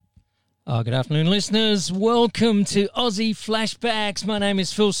Oh, good afternoon, listeners. Welcome to Aussie Flashbacks. My name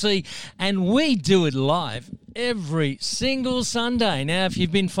is Phil C, and we do it live every single Sunday. Now, if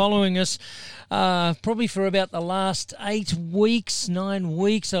you've been following us probably for about the last 9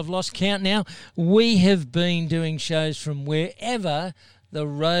 weeks, I've lost count now, we have been doing shows from wherever the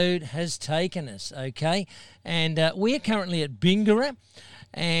road has taken us, okay? And we're currently at Bingara,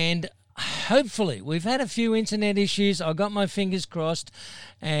 and hopefully, we've had a few internet issues. I got my fingers crossed,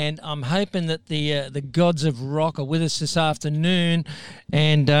 and I'm hoping that the gods of rock are with us this afternoon,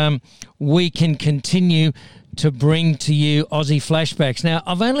 and we can continue to bring to you Aussie Flashbacks. Now,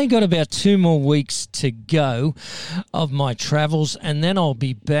 I've only got about 2 more weeks to go of my travels, and then I'll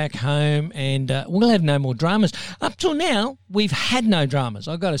be back home, and we'll have no more dramas. Up till now, we've had no dramas.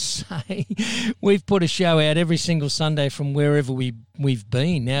 I've got to say, we've put a show out every single Sunday from wherever we've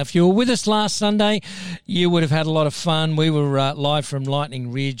been. Now, if you were with us last Sunday, you would have had a lot of fun. We were live from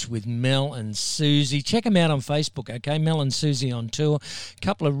Lightning Ridge with Mel and Susie. Check them out on Facebook, okay? Mel and Susie on tour. A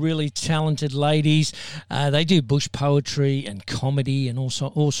couple of really talented ladies. They do bush poetry and comedy and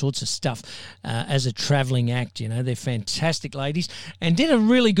all sorts of stuff as a travelling act. You know, they're fantastic ladies, and did a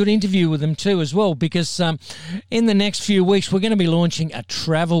really good interview with them too as well, because in the next few weeks we're going to be launching a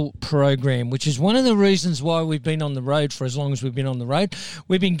travel program, which is one of the reasons why we've been on the road for as long as we've been on the road.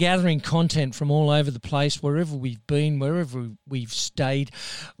 We've been gathering content from all over the place, wherever we've been, wherever we've stayed.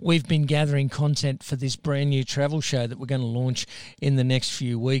 We've been gathering content for this brand new travel show that we're going to launch in the next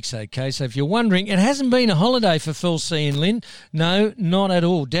few weeks, okay? So if you're wondering, it hasn't been a holiday for Phil C and Lynn. No, not at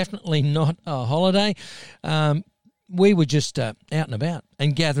all. Definitely not a holiday. We were just out and about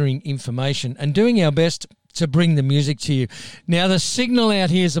and gathering information and doing our best to bring the music to you. Now, the signal out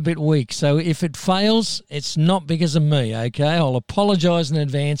here is a bit weak, so if it fails, it's not because of me, okay? I'll apologise in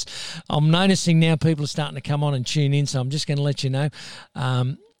advance. I'm noticing now people are starting to come on and tune in, so I'm just going to let you know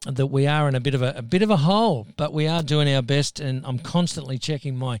that we are in a bit of a hole, but we are doing our best, and I'm constantly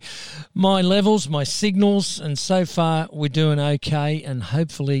checking my levels, my signals, and so far we're doing okay, and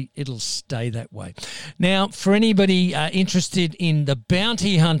hopefully it'll stay that way. Now, for anybody interested in the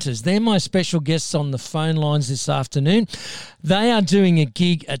Bounty Hunters, they're my special guests on the phone lines this afternoon. They are doing a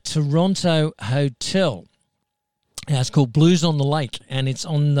gig at Toronto Hotel. It's called Blues on the Lake, and it's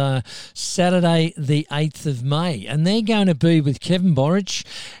on Saturday the 8th of May. And they're going to be with Kevin Borich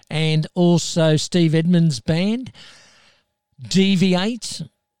and also Steve Edmonds' band, DV8,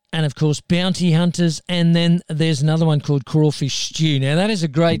 and, of course, Bounty Hunters. And then there's another one called Crawfish Stew. Now, that is a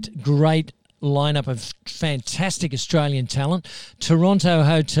great lineup of fantastic Australian talent. Toronto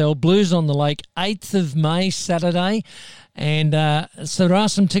Hotel, Blues on the Lake, 8th of May, Saturday. And so there are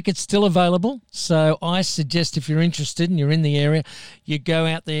some tickets still available. So I suggest if you're interested and you're in the area, you go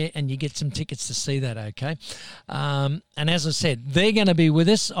out there and you get some tickets to see that, okay? And as I said, they're going to be with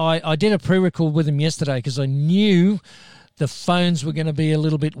us. I did a pre-record with them yesterday because I knew the phones were going to be a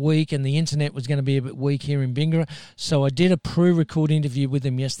little bit weak and the internet was going to be a bit weak here in Bingara. So I did a pre-record interview with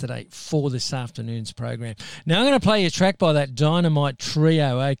them yesterday for this afternoon's program. Now I'm going to play a track by that Dynamite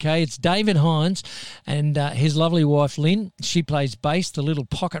Trio, okay? It's David Hines and his lovely wife Lynn. She plays bass, the little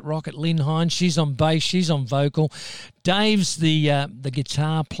pocket rocket Lynn Hines. She's on bass, she's on vocal. Dave's the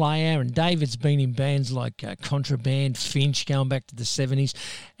guitar player, and David's been in bands like Contraband, Finch, going back to the 70s.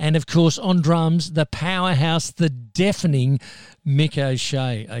 And, of course, on drums, the powerhouse, the deafening Mick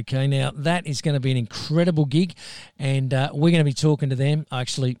O'Shea. Okay, now that is going to be an incredible gig, and we're going to be talking to them.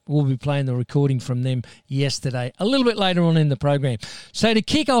 Actually, we'll be playing the recording from them yesterday, a little bit later on in the program. So to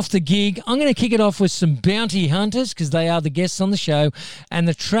kick off the gig, I'm going to kick it off with some Bounty Hunters, because they are the guests on the show, and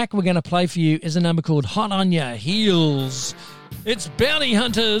the track we're going to play for you is a number called Hot on Your Heels. It's Bounty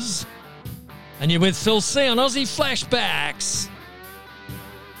Hunters, and you're with Phil C on Aussie Flashbacks.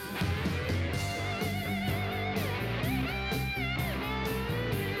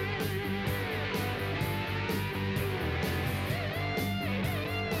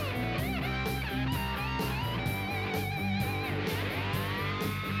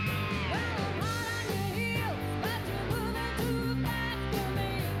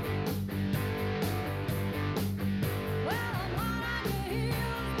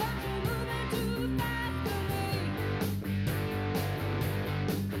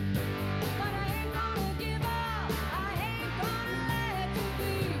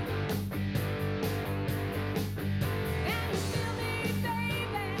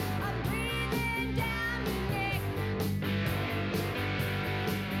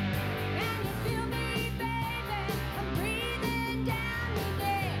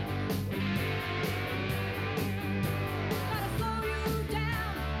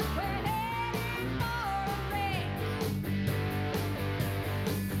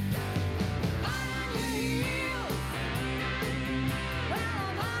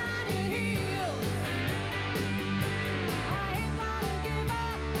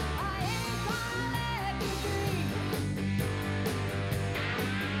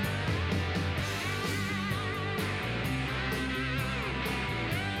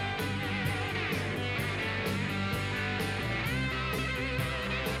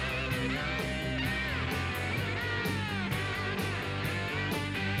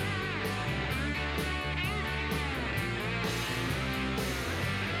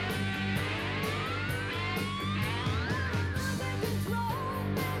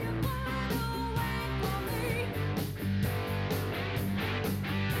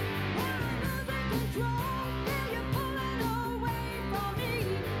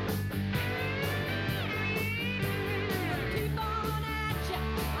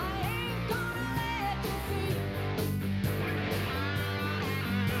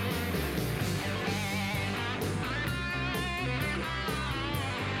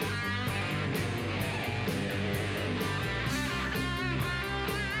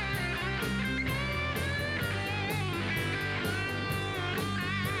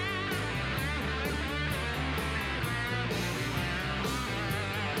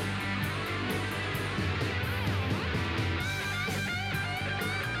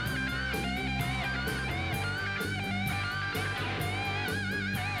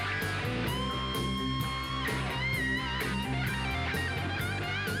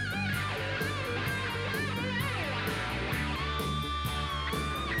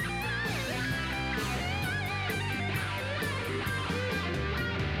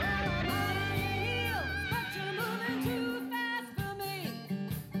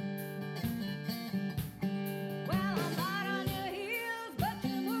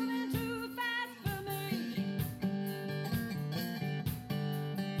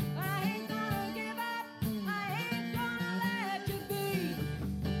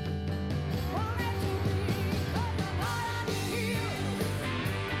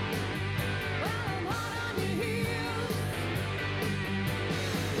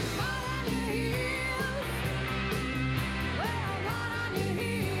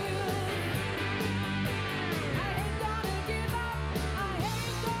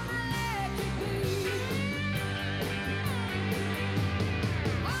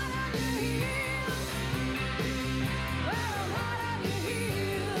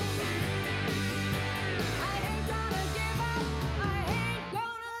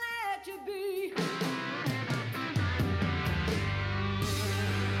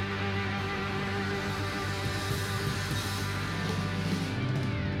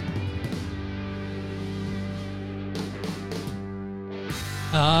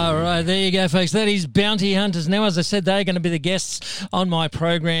 So there you go, folks. That is Bounty Hunters. Now, as I said, they're going to be the guests on my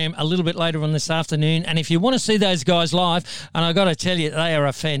program a little bit later on this afternoon. And if you want to see those guys live, and I've got to tell you, they are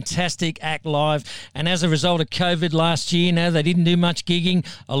a fantastic act live. And as a result of COVID last year, they didn't do much gigging.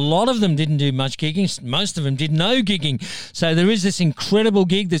 A lot of them didn't do much gigging. Most of them did no gigging. So there is this incredible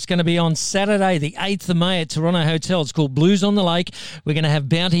gig that's going to be on Saturday, the 8th of May at Toronto Hotel. It's called Blues on the Lake. We're going to have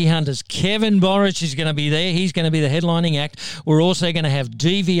Bounty Hunters. Kevin Borich is going to be there. He's going to be the headlining act. We're also going to have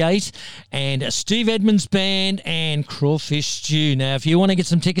DV8 and Steve Edmonds Band and Crawfish Stew. Now, if you want to get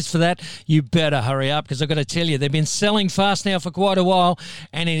some tickets for that, you better hurry up, because I've got to tell you, they've been selling fast now for quite a while,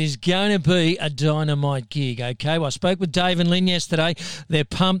 and it is going to be a dynamite gig, okay? Well, I spoke with Dave and Lynn yesterday. They're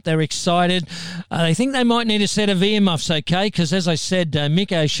pumped. They're excited. They think they might need a set of earmuffs, okay? Because, as I said,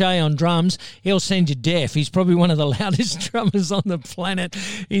 Mick O'Shea on drums, he'll send you deaf. He's probably one of the loudest drummers on the planet.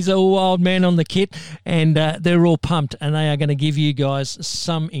 He's a wild man on the kit, and they're all pumped, and they are going to give you guys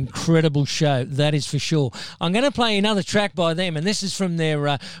some incredible show, that is for sure. I'm going to play another track by them, and this is from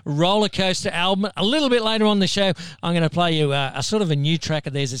their Roller Coaster album. A little bit later on the show, I'm going to play you a sort of a new track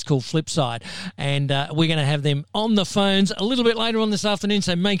of theirs. It's called Flipside, and we're going to have them on the phones a little bit later on this afternoon,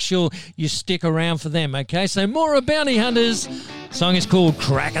 so make sure you stick around for them, okay? So more of Bounty Hunters. The song is called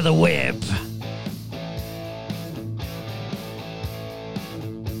Crack of the Whip.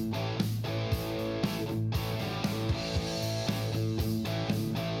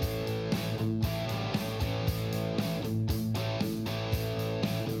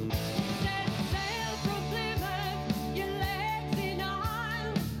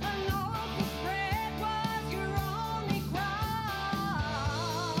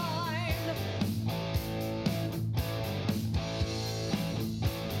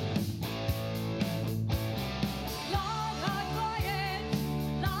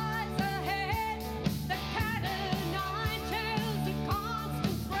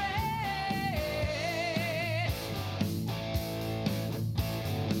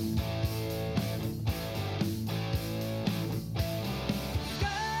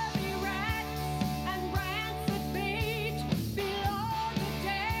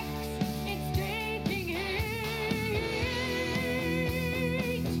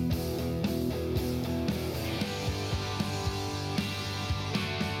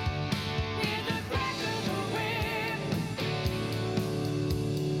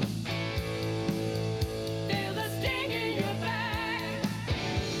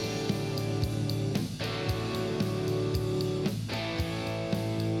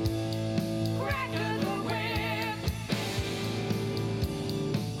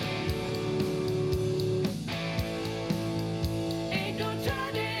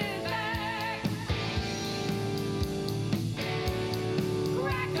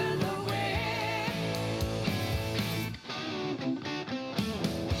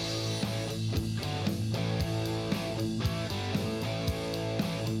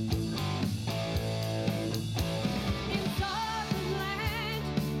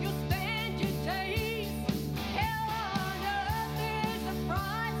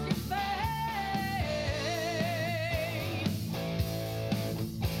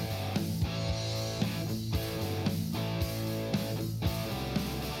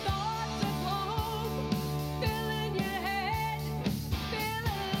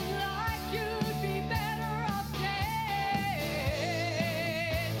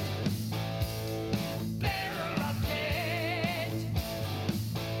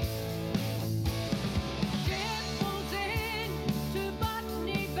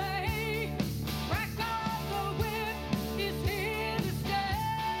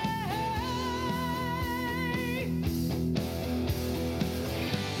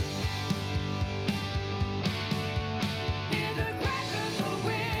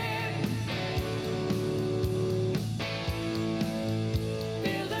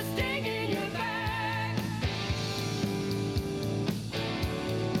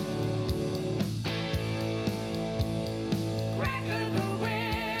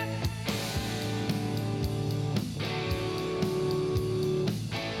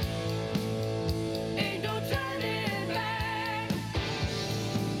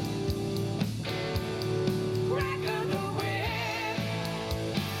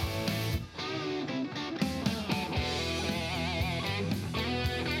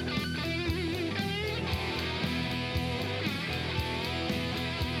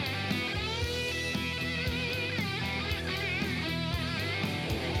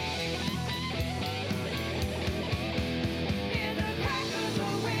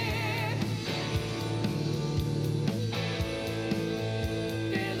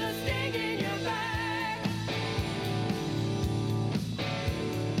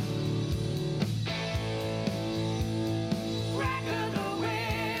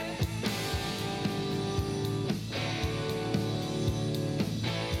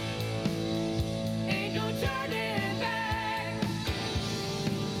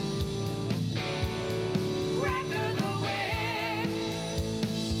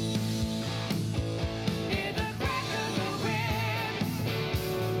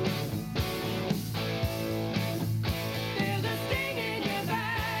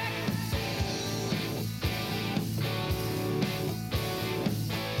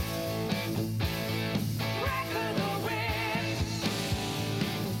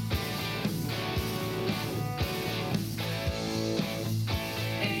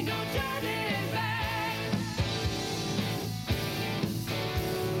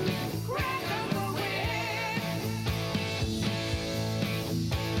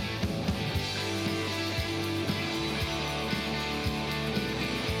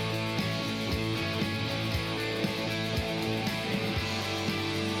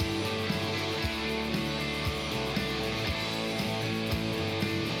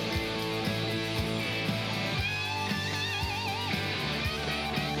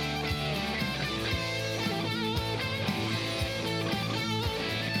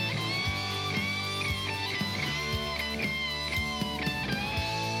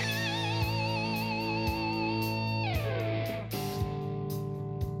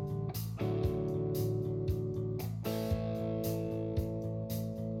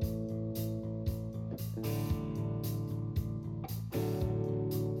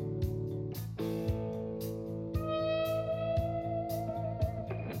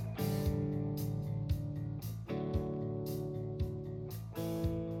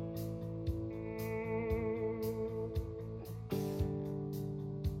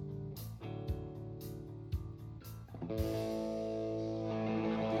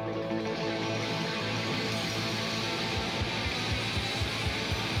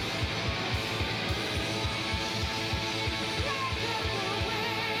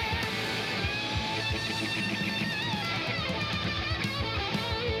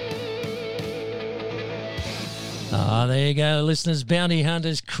 there you go, listeners. Bounty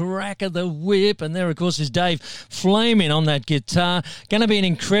Hunters, Crack of the Whip. And there, of course, is Dave flaming on that guitar. Going to be an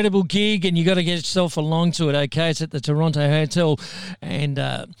incredible gig, and you got to get yourself along to it, okay? It's at the Toronto Hotel. And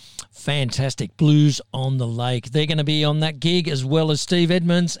fantastic. Blues on the Lake. They're going to be on that gig, as well as Steve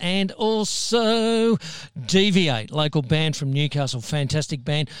Edmonds and also Deviate, local band from Newcastle. Fantastic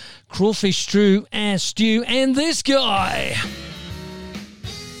band. Crawfish Stew, and this guy,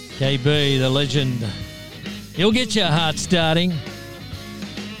 KB, the legend. He'll get your heart starting.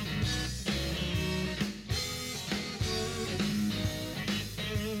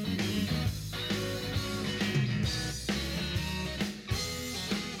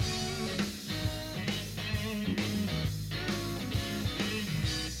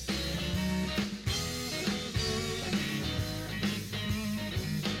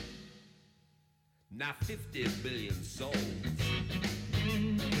 Now 50 billion souls,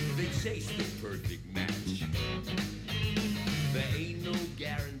 they chase the perfect match. There ain't no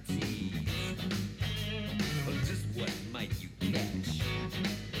guarantees of just what might you catch.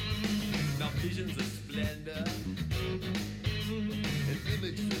 Now visions of splendor and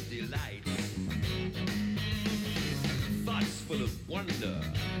images of delight, thoughts full of wonder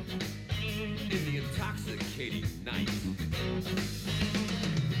in the intoxicating night.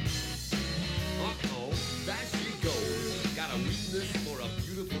 Uh-oh, there she goes, got a weakness for a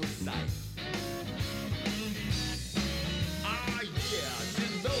beautiful sight. Ah, yeah, she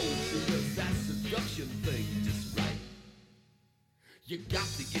knows she does that seduction thing just right. You got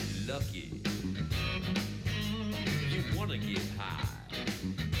to get lucky. You wanna get high.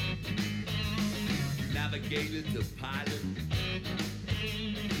 Navigator to pilot,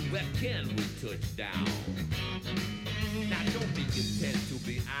 where can we touch down? Now don't be content to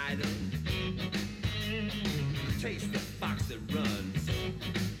be idle. Chase the fox that runs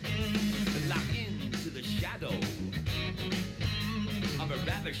and lock into the shadow of a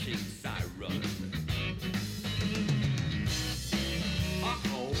ravishing siren.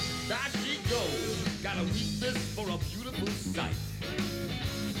 Uh-oh, there she goes, got a weakness for a beautiful sight.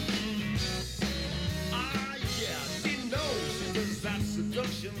 Ah, yeah, she knows she does that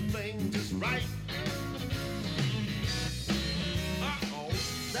seduction thing just right. Uh-oh,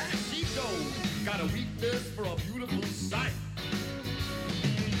 there she goes, got a weakness for a beautiful sight.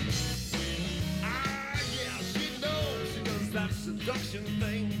 Ah, yeah, she knows she does that seduction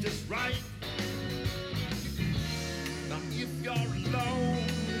thing just right. Now if you're alone,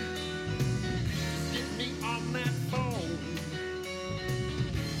 just get me on that phone.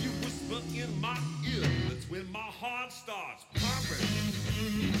 You whisper in my ear, that's when my heart starts pumping.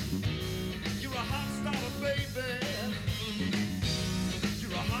 You're a hot starter, baby.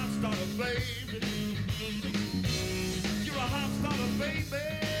 You're a hot starter, baby. You're a hot starter, baby.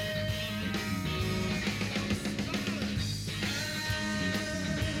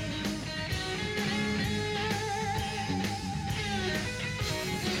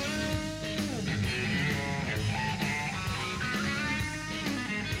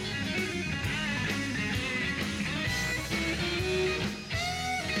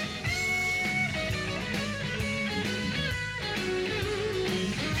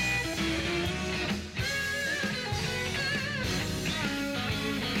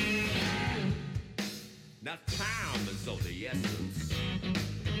 Now time is of the essence,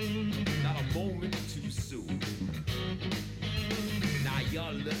 not a moment too soon. Now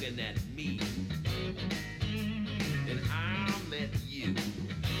you're looking at me, and I'm at you.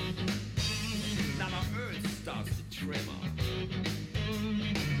 Now the earth starts to tremor,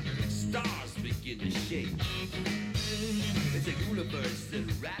 stars begin to shake. It's a universe in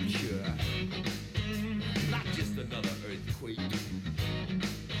rapture, not just another earthquake.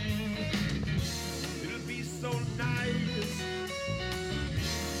 So nice,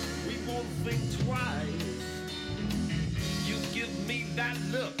 we won't think twice. You give me that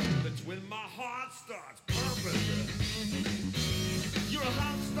look, that's when my heart starts pumping. You're a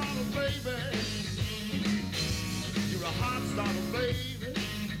hot starter, baby. You're a hot starter, baby.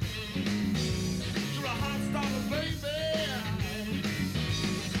 You're a hot starter, baby.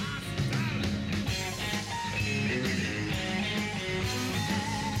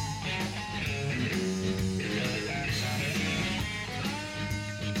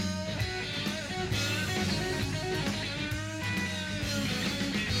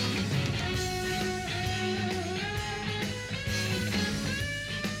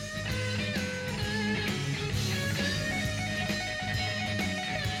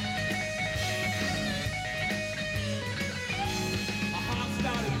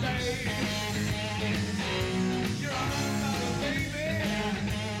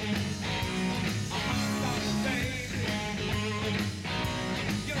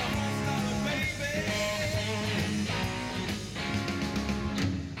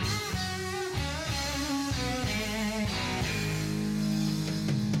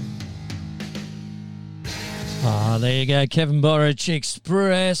 there you go. Kevin Borich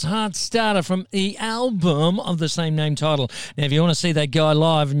Express, Heart Starter from the album of the same name title. Now, if you want to see that guy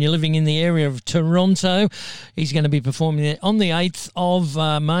live and you're living in the area of Toronto, he's going to be performing there on the 8th of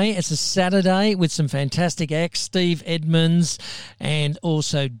May. It's a Saturday with some fantastic acts, Steve Edmonds and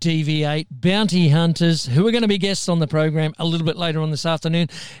also DV8 Bounty Hunters, who are going to be guests on the program a little bit later on this afternoon,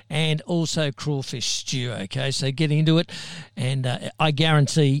 and also Crawfish Stew, okay? So get into it, and I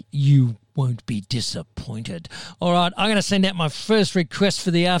guarantee you won't be disappointed. All right, I'm going to send out my first request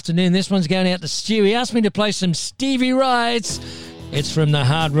for the afternoon. This one's going out to Stu. He asked me to play some Stevie Wright. It's from the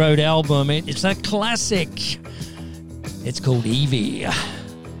Hard Road album. It's a classic. It's called Evie.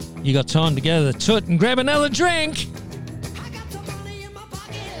 You got time to go to the toot and grab another drink. I got some money in my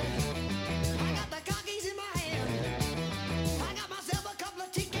pocket. I got the cookies in my hand. I got myself a couple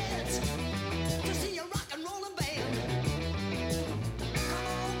of tickets to see a rock and rollin' band. Come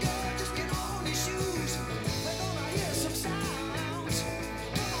on, girl, just get on your shoes. We're gonna hear some sounds.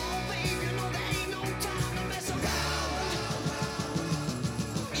 Come on, babe, you know there ain't no time to mess around.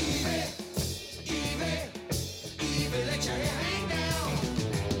 Evie, Evie, Evie, let your hair hang down.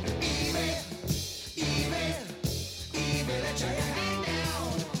 Evie, Evie,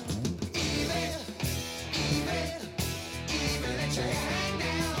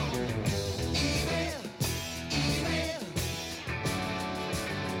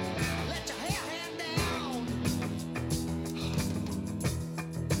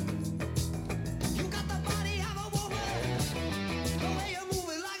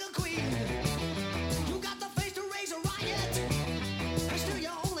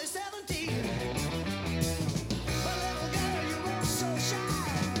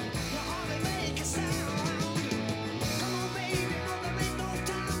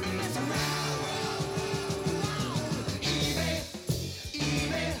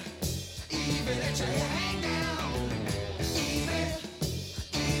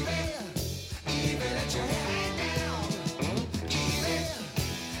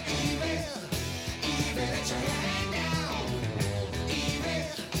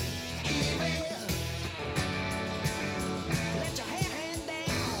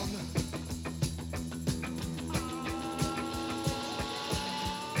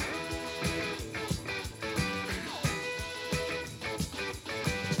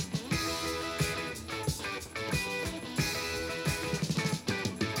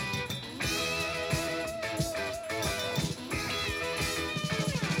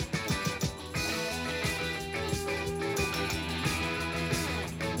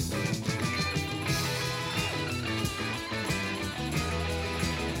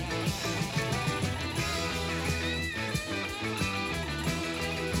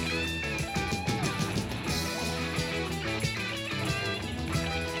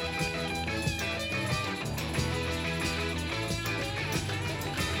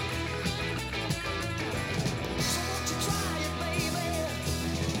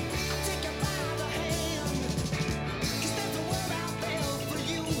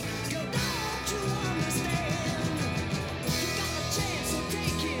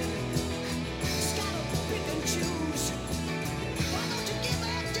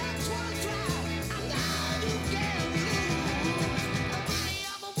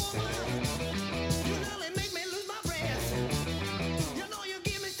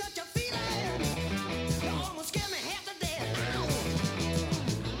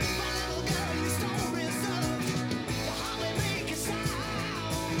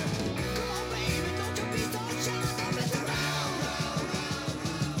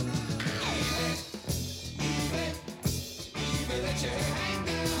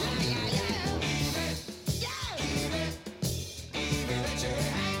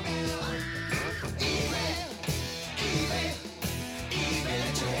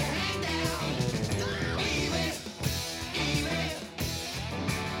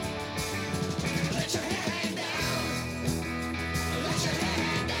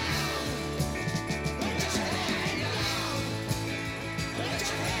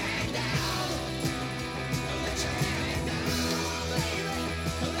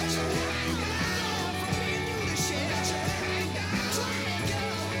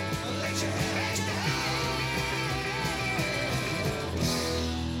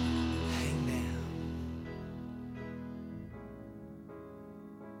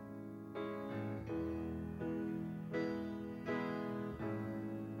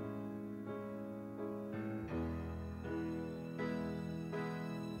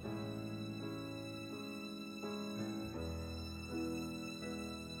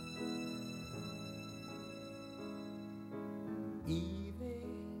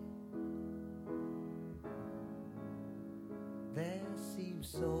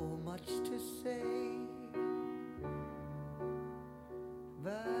 so much to say,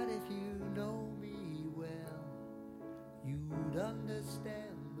 but if you know me well, you'd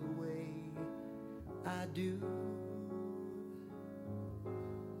understand the way I do.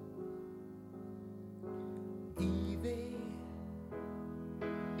 Evie,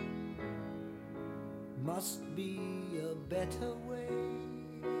 must be a better way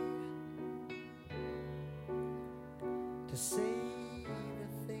to say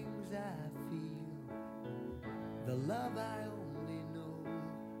the things I feel, the love I only know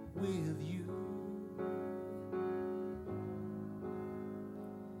with you.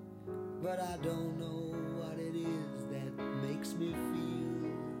 But I don't know what it is that makes me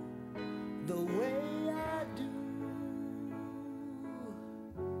feel the way I do.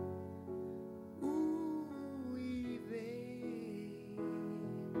 Ooh, Evie,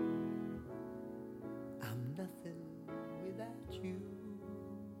 I'm nothing without you.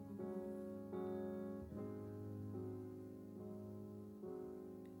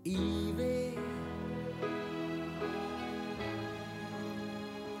 Evie,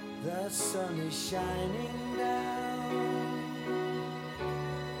 the sun is shining down,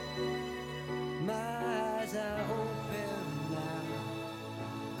 my eyes are open now,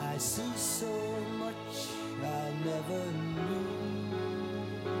 I see so much I never knew.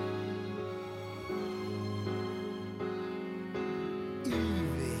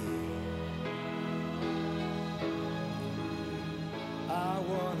 I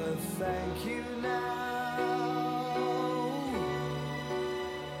wanna thank you now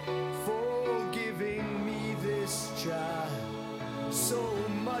for giving me this child, so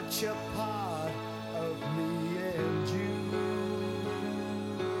much a part of me and you.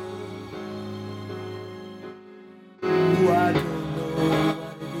 Ooh, I don't know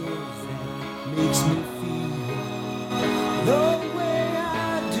what it is that makes me feel the way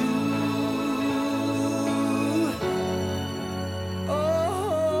I do.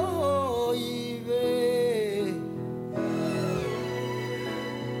 Oh, Evie.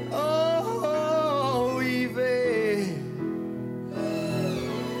 Oh, Evie.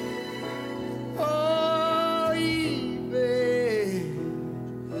 Oh, Evie.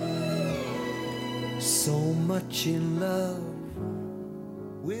 So much in love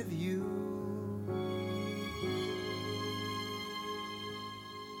with you.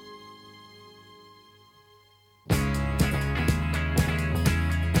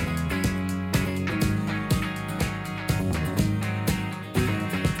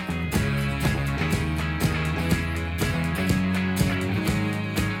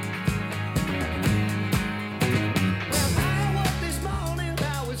 Well, I woke this morning, I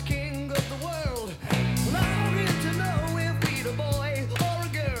was king of the world, longing to know if we'd a boy or a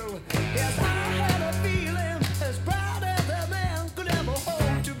girl.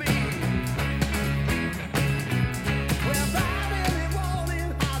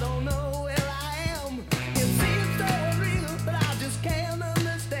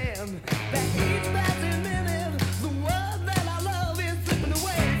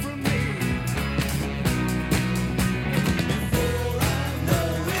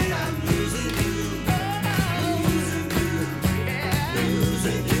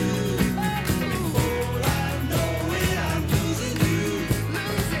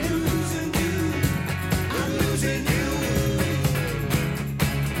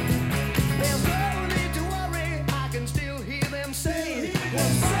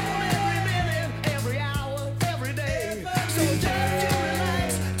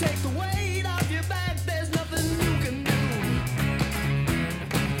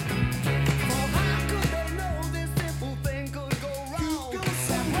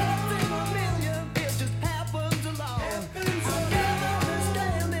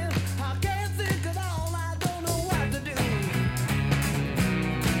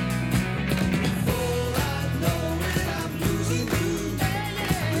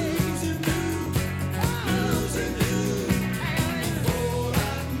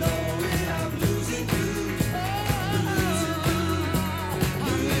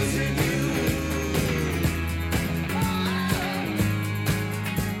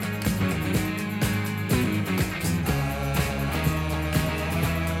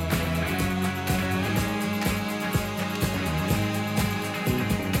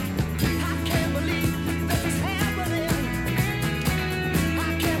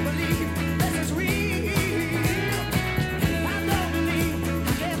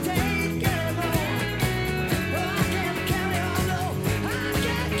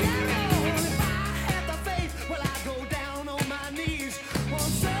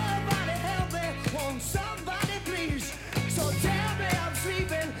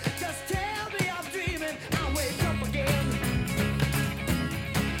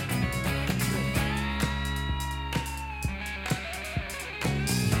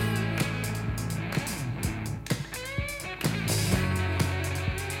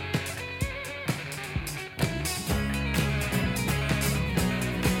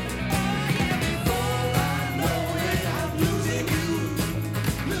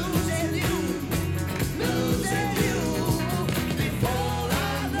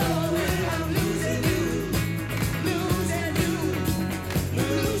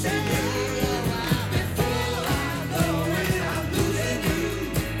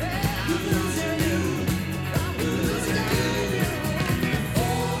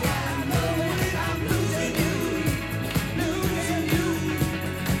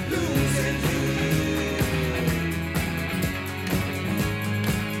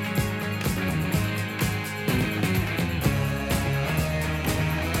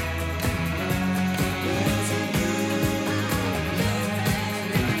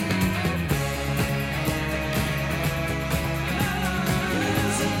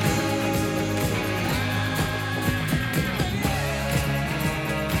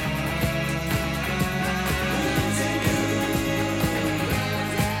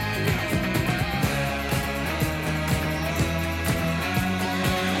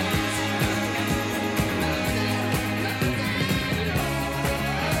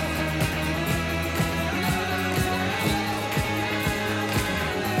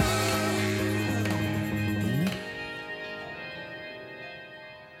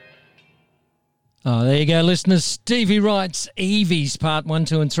 Oh, there you go, listeners. Stevie Wright's Evie's Part 1,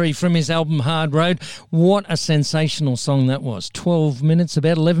 2 and 3 from his album Hard Road. What a sensational song that was. 12 minutes,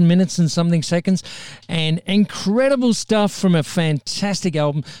 about 11 minutes and something seconds. And incredible stuff from a fantastic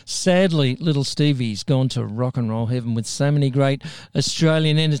album. Sadly, little Stevie's gone to rock and roll heaven with so many great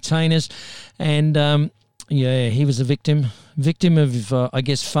Australian entertainers. And, yeah, he was a victim of, I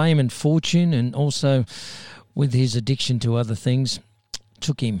guess, fame and fortune, and also with his addiction to other things.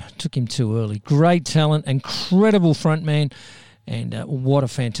 Took him too early. Great talent, incredible frontman, and what a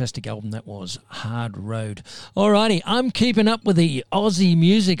fantastic album that was, Hard Road. Alrighty, I'm keeping up with the Aussie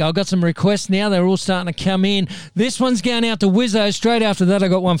music. I've got some requests now. They're all starting to come in. This one's going out to Wizzo. Straight after that, I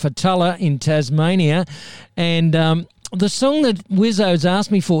got one for Tulla in Tasmania. And the song that Wizzo's asked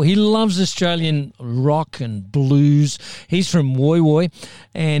me for, he loves Australian rock and blues. He's from Woy Woy,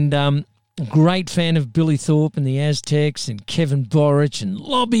 and great fan of Billy Thorpe and the Aztecs and Kevin Borich and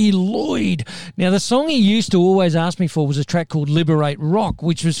Lobby Lloyd. Now, the song he used to always ask me for was a track called Liberate Rock,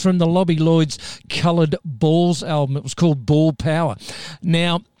 which was from the Lobby Lloyd's Coloured Balls album. It was called Ball Power.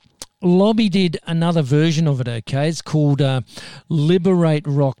 Now, Lobby did another version of it, okay? It's called Liberate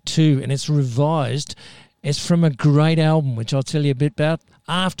Rock 2, and it's revised. It's from a great album, which I'll tell you a bit about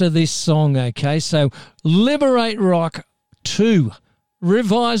after this song, okay? So, Liberate Rock 2.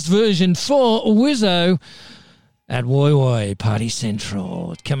 Revised version for Wizzo at Woy Woy Party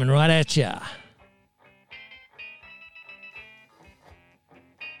Central. Coming right at ya.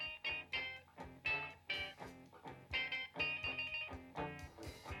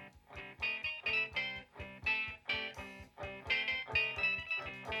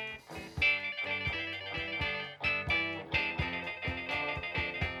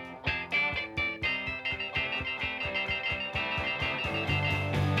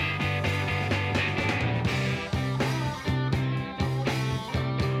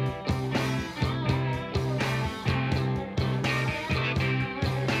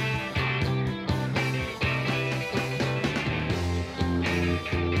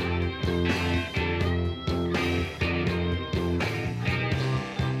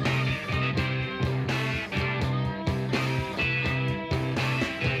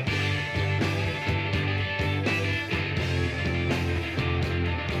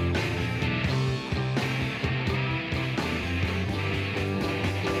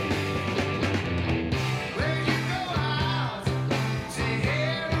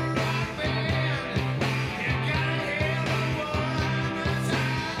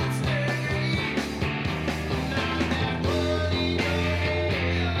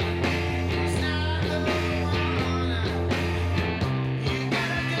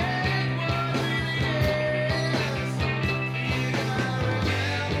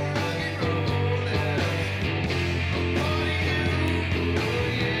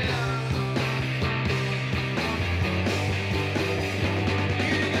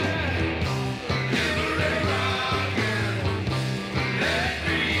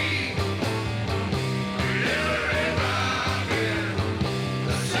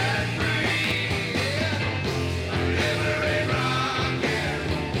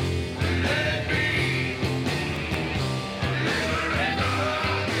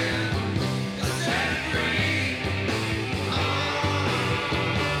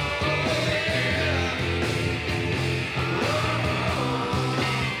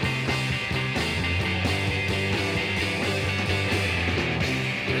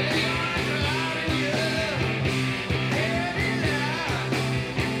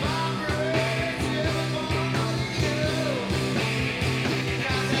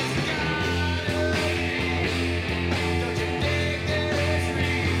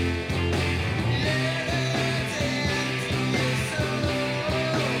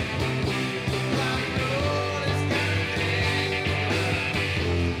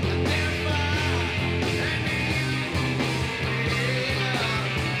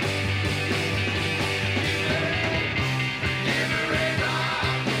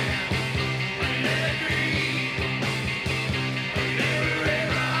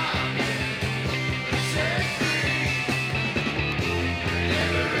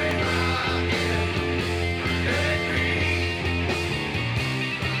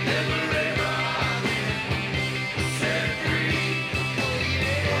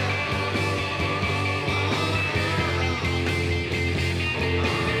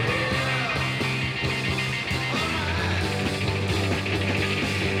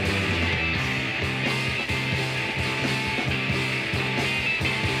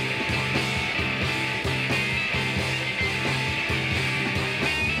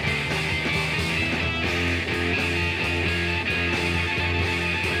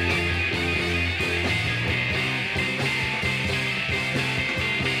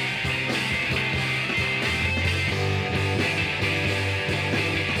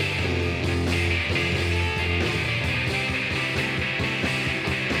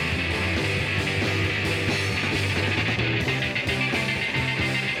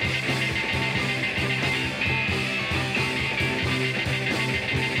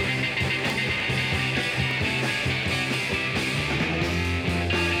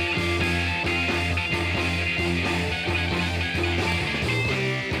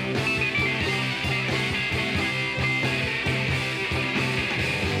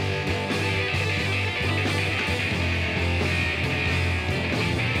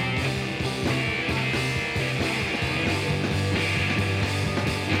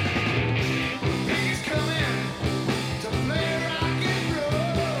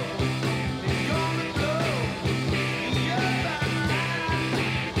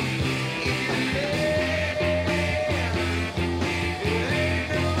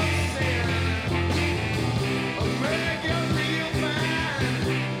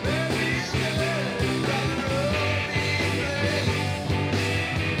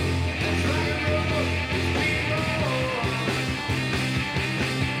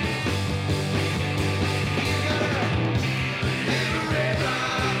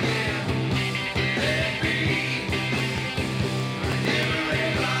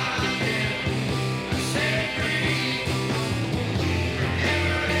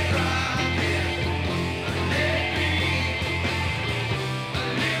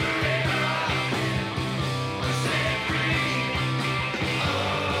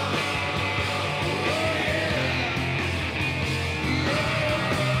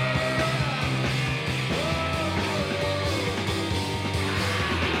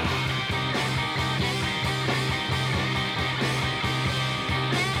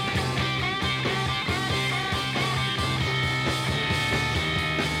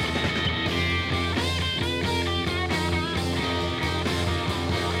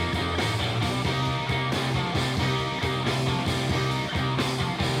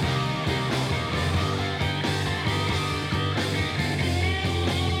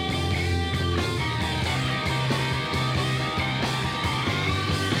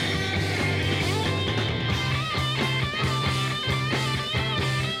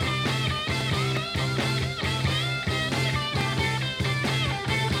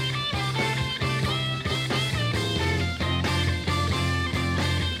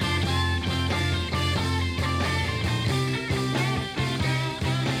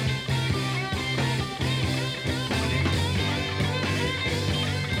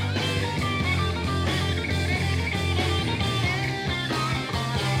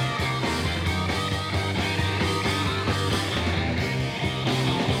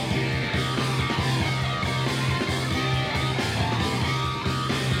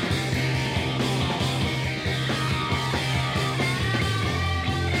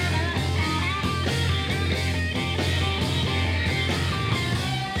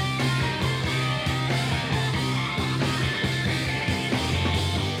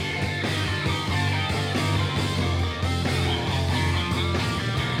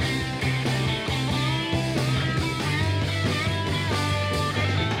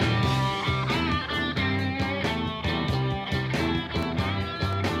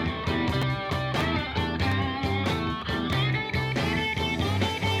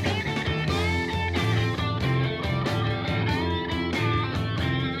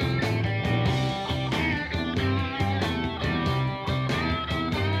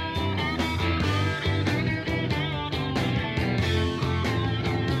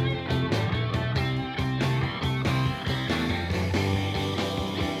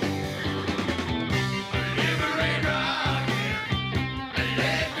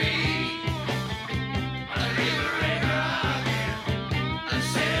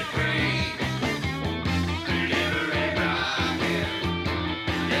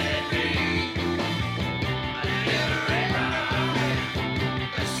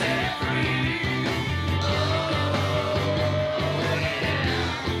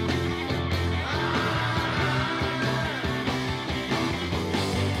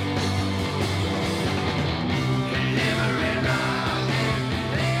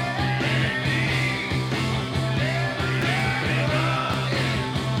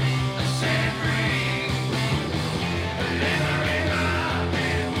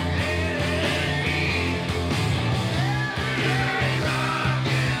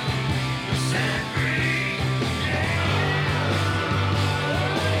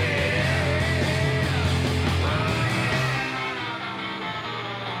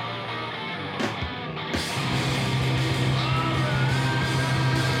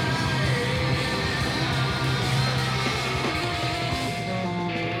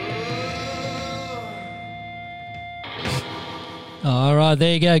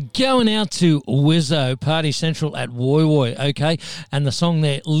 there you go. Going out to Wizzo, Party Central at Woy Woy, okay? And the song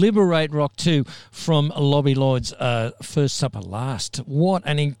there, Liberate Rock 2 from Lobby Lloyd's First Supper Last. What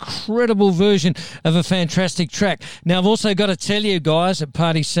an incredible version of a fantastic track. Now, I've also got to tell you guys at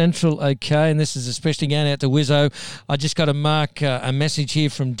Party Central, okay, and this is especially going out to Wizzo, I just got to mark a message here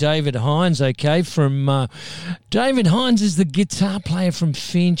from David Hines, okay? From David Hines is the guitar player from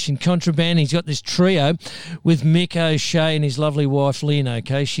Finch and Contraband. He's got this trio with Mick O'Shea and his lovely wife Lynn,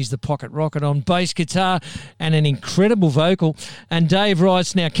 okay? She's the pocket rocket on bass guitar and an incredible vocal. And Dave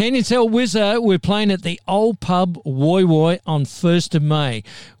writes, now, can you tell Wizzo we're playing at the Old Pub Woy Woy on 1st of May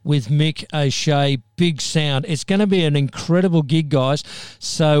with Mick O'Shea, big sound. It's going to be an incredible gig, guys.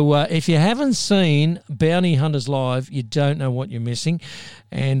 So if you haven't seen Bounty Hunters live, you don't know what you're missing.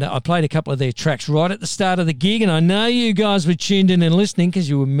 And I played a couple of their tracks right at the start of the gig, and I know you guys were tuned in and listening because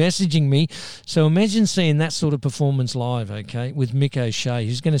you were messaging me. So imagine seeing that sort of performance live, okay, with Mick O'Shea,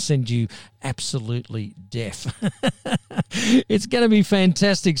 who's going to send you absolutely deaf. It's going to be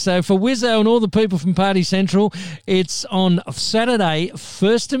fantastic. So for Wizzo and all the people from Party Central, it's on Saturday,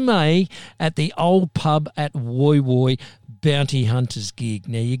 1st of May at the Old Pub at Woy Woy, Bounty Hunters gig.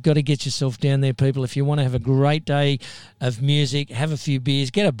 Now, you've got to get yourself down there, people. If you want to have a great day of music, have a few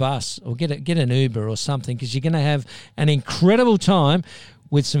beers, get a bus or get an Uber or something, because you're going to have an incredible time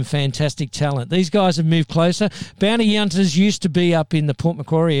with some fantastic talent. These guys have moved closer. Bounty Hunters used to be up in the Port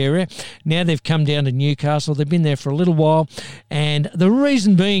Macquarie area. Now they've come down to Newcastle. They've been there for a little while, and the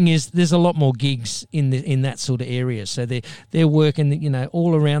reason being is there's a lot more gigs in that sort of area. So they're working, you know,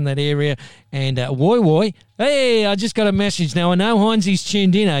 all around that area. And Woy Woy, hey, I just got a message. Now, I know Heinzie's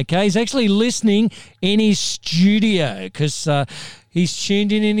tuned in, okay? He's actually listening in his studio because he's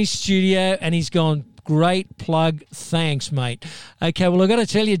tuned in his studio and he's gone, great plug, thanks, mate. Okay, well, I've got to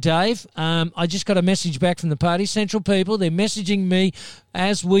tell you, Dave, I just got a message back from the Party Central people. They're messaging me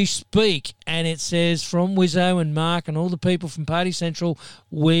as we speak, and it says, from Wizzo and Mark and all the people from Party Central,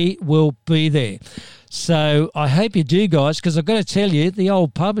 we will be there. So I hope you do, guys, because I've got to tell you, the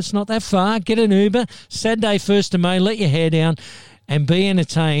Old Pub, it's not that far. Get an Uber, Saturday, 1st of May, let your hair down and be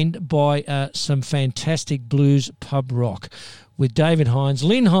entertained by some fantastic blues pub rock with David Hines,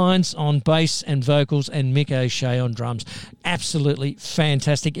 Lynn Hines on bass and vocals, and Mick O'Shea on drums. Absolutely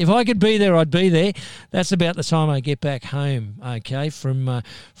fantastic. If I could be there, I'd be there. That's about the time I get back home, okay, from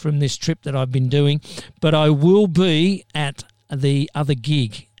this trip that I've been doing. But I will be at the other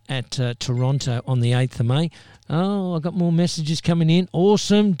gig at Toronto on the 8th of May. Oh, I've got more messages coming in.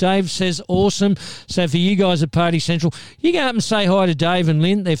 Awesome. Dave says awesome. So for you guys at Party Central, you go up and say hi to Dave and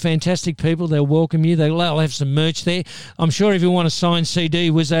Lynn. They're fantastic people. They'll welcome you. They'll have some merch there. I'm sure if you want a signed CD,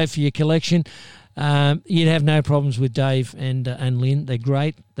 Wizzo, for your collection, you'd have no problems with Dave and Lynn. They're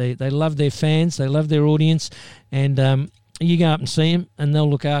great. They love their fans. They love their audience. And you go up and see them and they'll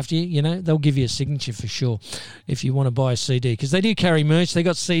look after you. You know, they'll give you a signature for sure if you want to buy a CD, because they do carry merch. They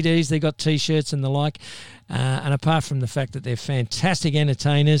got CDs, they got T-shirts and the like. And apart from the fact that they're fantastic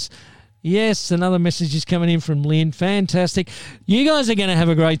entertainers, yes, another message is coming in from Lynn. Fantastic. You guys are going to have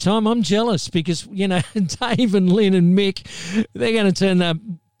a great time. I'm jealous because, you know, Dave and Lynn and Mick, they're going to turn that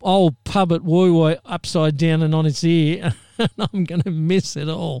Old Pub at Woy Woy upside down and on its ear. I'm going to miss it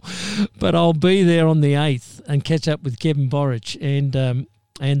all. But I'll be there on the 8th and catch up with Kevin Borich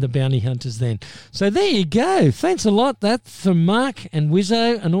and the Bounty Hunters then. So there you go. Thanks a lot. That's from Mark and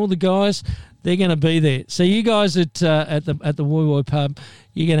Wizzo and all the guys. They're going to be there. So you guys at the Woy Woy Pub,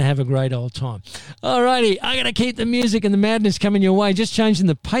 you're going to have a great old time. All righty, I'm going to keep the music and the madness coming your way, just changing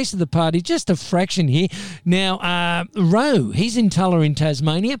the pace of the party just a fraction here. Now, Ro, he's in Tulla in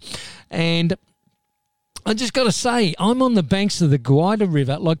Tasmania, and I just got to say, I'm on the banks of the Gwydir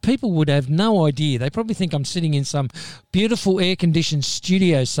River. Like, people would have no idea. They probably think I'm sitting in some beautiful air-conditioned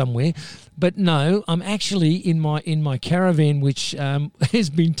studio somewhere. But no, I'm actually in my caravan, which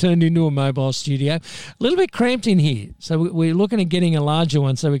has been turned into a mobile studio. A little bit cramped in here. So we're looking at getting a larger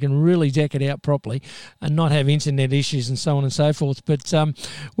one so we can really deck it out properly and not have internet issues and so on and so forth. But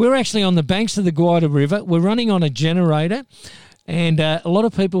we're actually on the banks of the Gwydir River. We're running on a generator. And a lot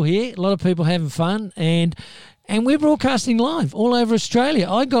of people here, a lot of people having fun, and we're broadcasting live all over Australia.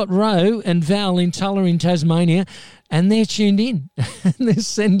 I got Ro and Val in Tulla in Tasmania, and they're tuned in. They're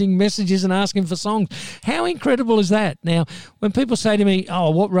sending messages and asking for songs. How incredible is that? Now, when people say to me,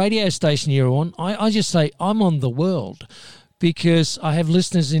 oh, what radio station you're on, I just say, I'm on the world, because I have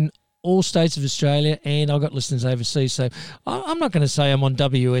listeners in all states of Australia, and I've got listeners overseas. So I'm not going to say I'm on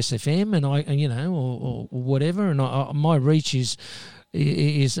WSFM or whatever. And my reach is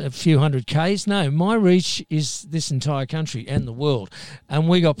is a few hundred Ks. No, my reach is this entire country and the world. And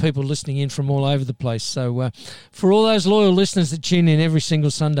we got people listening in from all over the place. So for all those loyal listeners that tune in every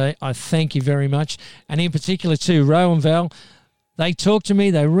single Sunday, I thank you very much. And in particular too, Ro and Val, they talk to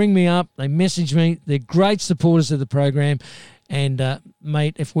me, they ring me up, they message me. They're great supporters of the program. And,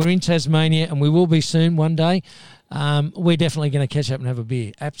 mate, if we're in Tasmania, and we will be soon one day, we're definitely going to catch up and have a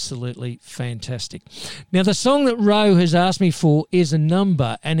beer. Absolutely fantastic. Now, the song that Ro has asked me for is a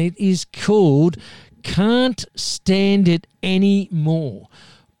number, and it is called Can't Stand It Anymore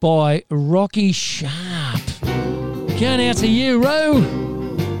by Rocky Sharp. Going out to you, Ro.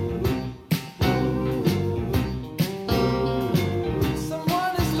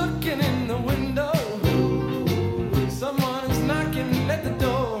 Someone is looking in the window. Someone is knocking at the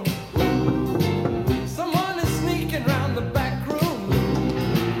door. Someone is sneaking round the back room.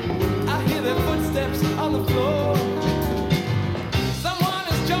 I hear their footsteps on the floor. Someone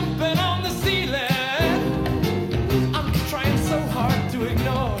is jumping on the ceiling. I'm trying so hard to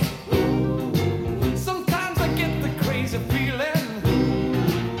ignore. Sometimes I get the crazy feeling.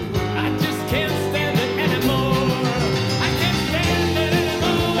 I just can't stand it anymore. I can't stand it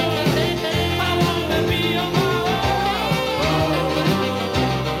anymore. I wanna be on my own.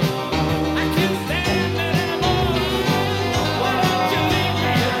 I can't stand it anymore. Why don't you leave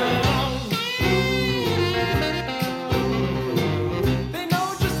me alone? They know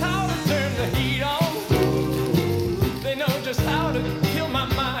just how to turn the heat on. They know just how to kill my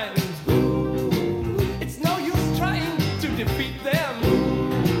mind. It's no use trying to defeat them.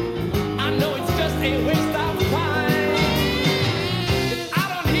 I know it's just a waste of time. If I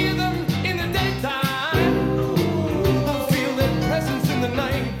don't hear them in the daytime, I feel their presence in the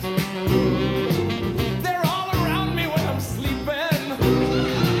night. They're all around me when I'm sleeping.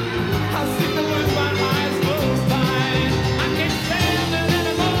 I seem to lose my eyes closed tight. I can't stand it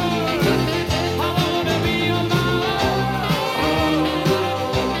anymore. I wanna be on my own.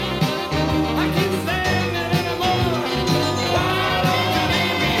 I can't stand it anymore. Why don't you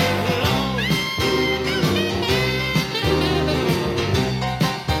leave me alone?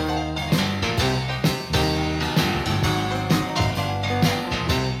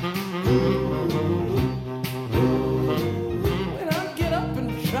 When I get up and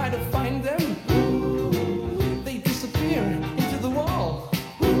try to find them, they disappear into the wall.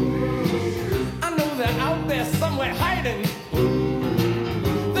 I know they're out there somewhere hiding.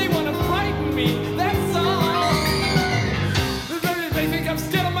 They want to frighten me, that's all. They think I'm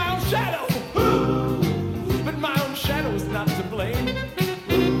scared of my own shadow. But my own shadow is not to blame.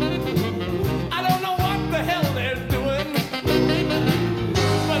 I don't know what the hell they're doing.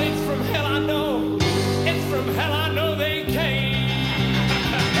 But it's from hell I know. It's from hell I know they came.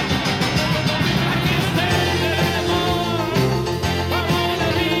 I can't stand it anymore. I wanna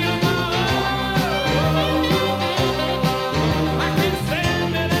be on my own. I can't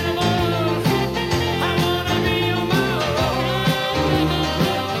stand it anymore. I wanna be on my own.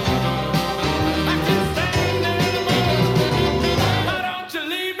 I can't stand it anymore. Why don't you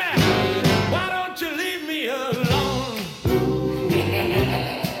leave me? Why don't you leave me alone?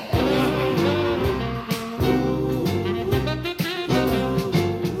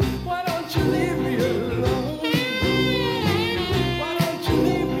 Why don't you leave me alone? Why don't you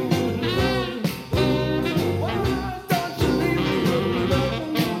leave me alone? Why don't you leave me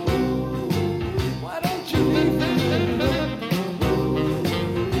alone? Why don't you leave me alone?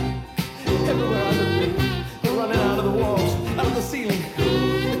 Everywhere I look, they're running out of the walls, out of the ceiling.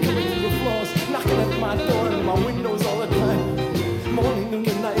 They're coming through the floors, knocking at my door and my windows all the time. Morning, noon,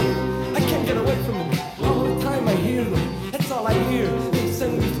 and night. I can't get away from them. All the time I hear them. That's all I hear. They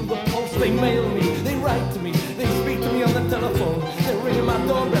send me through the post, they mail me, they write to me, they speak to me on the telephone. They're ringing my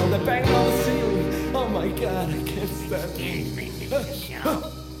doorbell, they're banging on the ceiling. Oh my God, I can't stand it.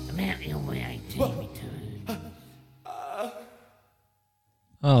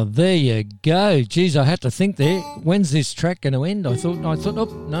 Oh, there you go. Geez, I had to think there. When's this track going to end? I thought, oh,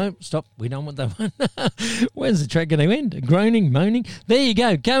 no, stop. We don't want that one. When's the track going to end? Groaning, moaning. There you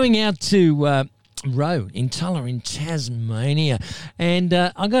go. Going out to Ro in Tulla in Tasmania. And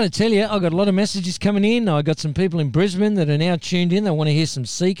I got to tell you, I got a lot of messages coming in. I got some people in Brisbane that are now tuned in. They want to hear some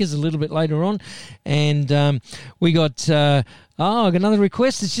Seekers a little bit later on. And we got... I got another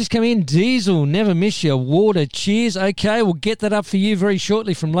request that's just come in. Diesel, Never Miss You. Water, cheers. Okay, we'll get that up for you very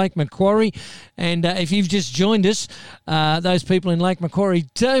shortly from Lake Macquarie. And if you've just joined us, those people in Lake Macquarie,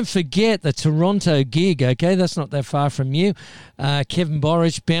 don't forget the Toronto gig, okay? That's not that far from you. Kevin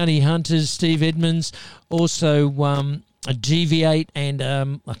Borich, Bounty Hunters, Steve Edmonds, also a GV8 and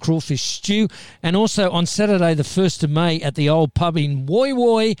a crawfish stew. And also on Saturday, the 1st of May, at the old pub in Woy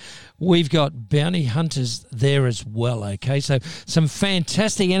Woy, we've got bounty hunters there as well, okay? So some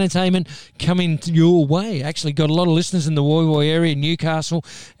fantastic entertainment coming your way. Actually got a lot of listeners in the Woy Woy area, Newcastle,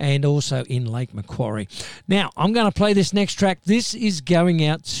 and also in Lake Macquarie. Now, I'm going to play this next track. This is going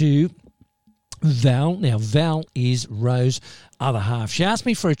out to Val. Now, Val is Rose's other half. She asked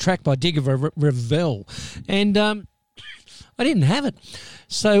me for a track by Digger Revell, and I didn't have it.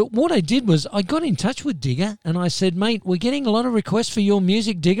 So what I did was I got in touch with Digger and I said, mate, we're getting a lot of requests for your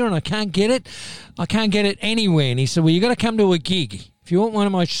music, Digger, and I can't get it. I can't get it anywhere. And he said, well, you got to come to a gig. If you want one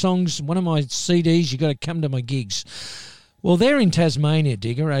of my songs, one of my CDs, you got to come to my gigs. Well, they're in Tasmania,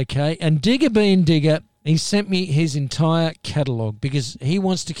 Digger, okay? And Digger being Digger, he sent me his entire catalogue because he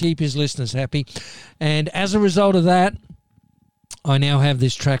wants to keep his listeners happy. And as a result of that, I now have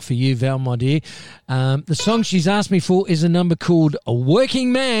this track for you, Val, my dear. The song she's asked me for is a number called A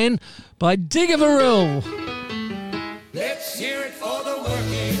Working Man by Digger Varell. Let's hear it for the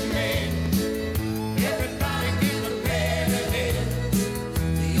working man. Everybody give the man a hand.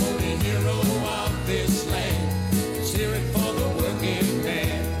 The only hero of this land. Let's hear it for the working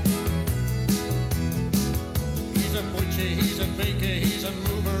man. He's a butcher, he's a baker, he's a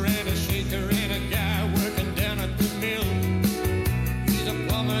mover and a shaker and a guy working down at the mill. He's a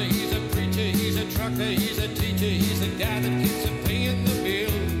plumber, he's a preacher, he's a trucker, he's a teacher, he's the guy that keeps on paying the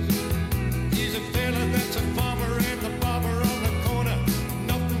bills. He's a fella that's a farmer and the barber on the corner.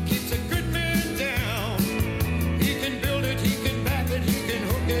 Nothing keeps a good man down. He can build it, he can back it, he can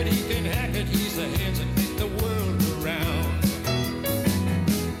hook it, he can hack it. He's the hands that make the world around.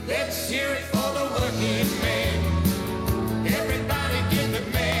 Let's hear it for the working man. Everybody give the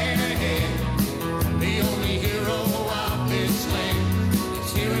man a hand. The only hero of this land.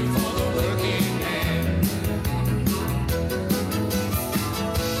 Let's hear it for the working man.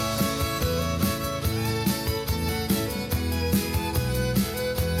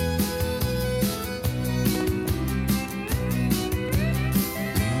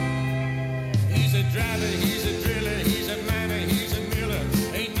 He's a driver, he's a driller, he's a miner, he's a miller.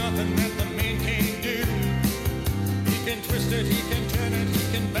 Ain't nothing that the man can't do. He can twist it, he can turn it,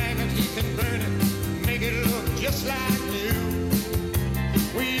 he can bang it, he can burn it, make it look just like new.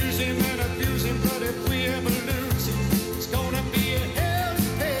 We use him and abuse him, but if we ever lose him, it's gonna be a hell to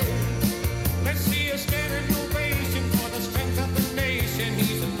pay. Let's see a standing ovation for the strength of the nation.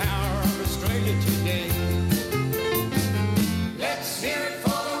 He's the power of Australia today. Let's hear it for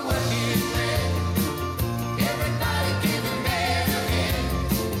the working man. Everybody give a man a hand.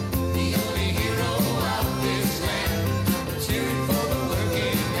 The only hero of this land. Let's hear it for the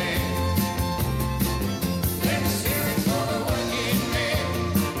working man. Let's hear it for the working man.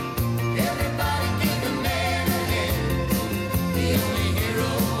 Everybody give a man a hand. The only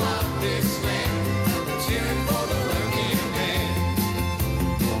hero of this land. Let's hear it for the working man.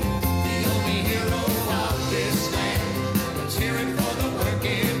 The only hero of this land. Let's hear it for the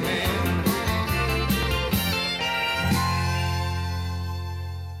working man.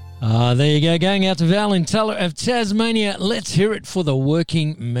 There you go. Going out to Val in Teller of Tasmania. Let's hear it for the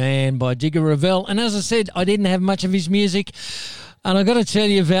working man by Digger Revell. And as I said, I didn't have much of his music. And I got to tell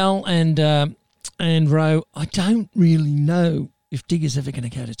you, Val and Ro, I don't really know if Digger's ever going to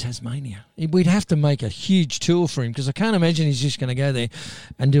go to Tasmania. We'd have to make a huge tour for him because I can't imagine he's just going to go there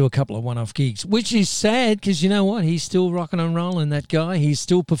and do a couple of one-off gigs, which is sad because you know what? He's still rocking and rolling, that guy. He's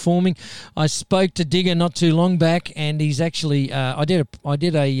still performing. I spoke to Digger not too long back and he's actually, I did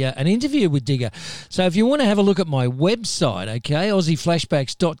an interview with Digger. So if you want to have a look at my website, okay,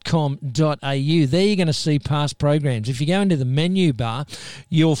 aussieflashbacks.com.au, there you're going to see past programs. If you go into the menu bar,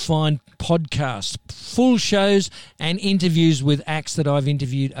 you'll find podcasts, full shows and interviews with acts that I've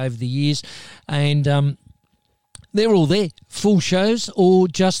interviewed over the years, and they're all there, full shows or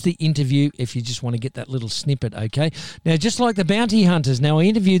just the interview if you just want to get that little snippet, okay? Now, just like the Bounty Hunters, now I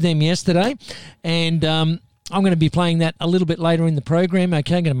interviewed them yesterday, and I'm going to be playing that a little bit later in the program,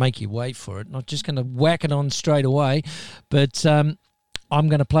 okay? I'm going to make you wait for it, not just going to whack it on straight away, but I'm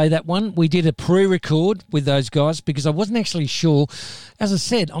going to play that one. We did a pre-record with those guys because I wasn't actually sure. As I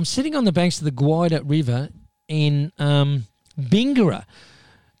said, I'm sitting on the banks of the Guida River in Bingara.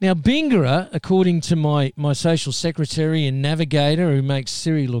 Now, Bingara, according to my social secretary and navigator who makes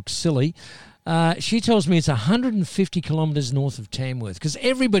Siri look silly, she tells me it's 150 kilometres north of Tamworth because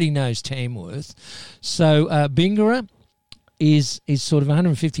everybody knows Tamworth. So Bingara is sort of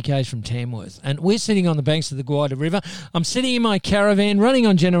 150 k's from Tamworth, and we're sitting on the banks of the Guida River. I'm sitting in my caravan, running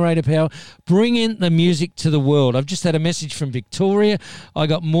on generator power, bringing the music to the world. I've just had a message from Victoria. I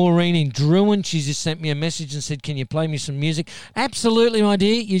got Maureen in Druin. She just sent me a message and said, "Can you play me some music?" Absolutely, my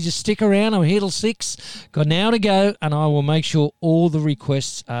dear. You just stick around. I'm here till 6. Got an hour to go, and I will make sure all the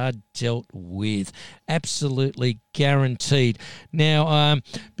requests are dealt with. Absolutely guaranteed. Now,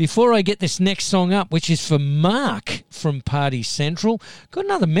 before I get this next song up, which is for Mark from Party Central, got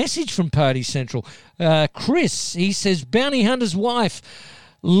another message from Party Central. Chris, he says, Bounty Hunter's wife,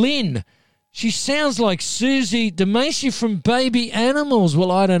 Lynn, she sounds like Susie DeMacy from Baby Animals.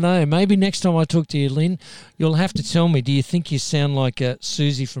 Well, I don't know. Maybe next time I talk to you, Lynn, you'll have to tell me, do you think you sound like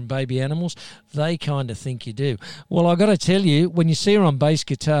Susie from Baby Animals? They kind of think you do. Well, I got to tell you, when you see her on bass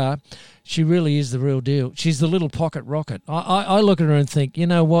guitar, she really is the real deal. She's the little pocket rocket. I look at her and think, you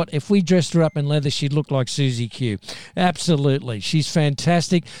know what? If we dressed her up in leather, she'd look like Susie Q. Absolutely. She's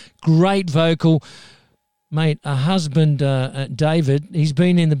fantastic. Great vocal. Mate, her husband, David, he's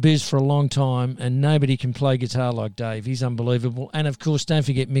been in the biz for a long time, and nobody can play guitar like Dave. He's unbelievable. And, of course, don't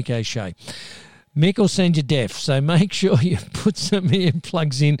forget Mick O'Shea. Mick will send you deaf, so make sure you put some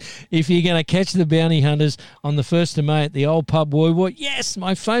earplugs in if you're going to catch the Bounty Hunters on the 1st of May at the old pub Woy Woy. Yes,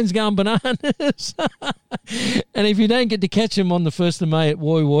 my phone's going bananas. And if you don't get to catch them on the 1st of May at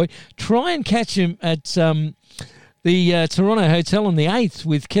Woy Woy, try and catch them at the Toronto Hotel on the 8th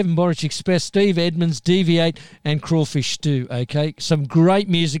with Kevin Borich Express, Steve Edmonds, Deviate, and Crawfish Stew, okay? Some great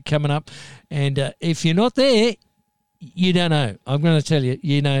music coming up. And if you're not there, you don't know. I'm going to tell you,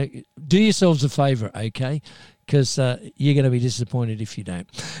 do yourselves a favour, okay? Because you're going to be disappointed if you don't.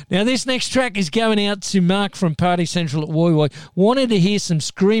 Now, this next track is going out to Mark from Party Central at Woy Woy. Wanted to hear some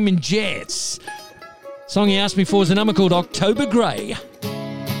Screaming Jets. Song he asked me for is a number called October Grey.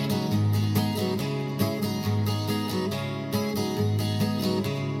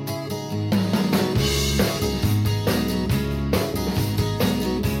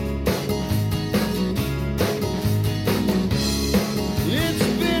 It's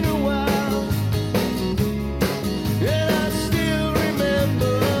been a while, and I still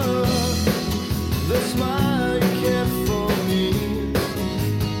remember the smile you kept for me.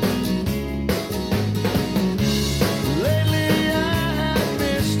 Lately I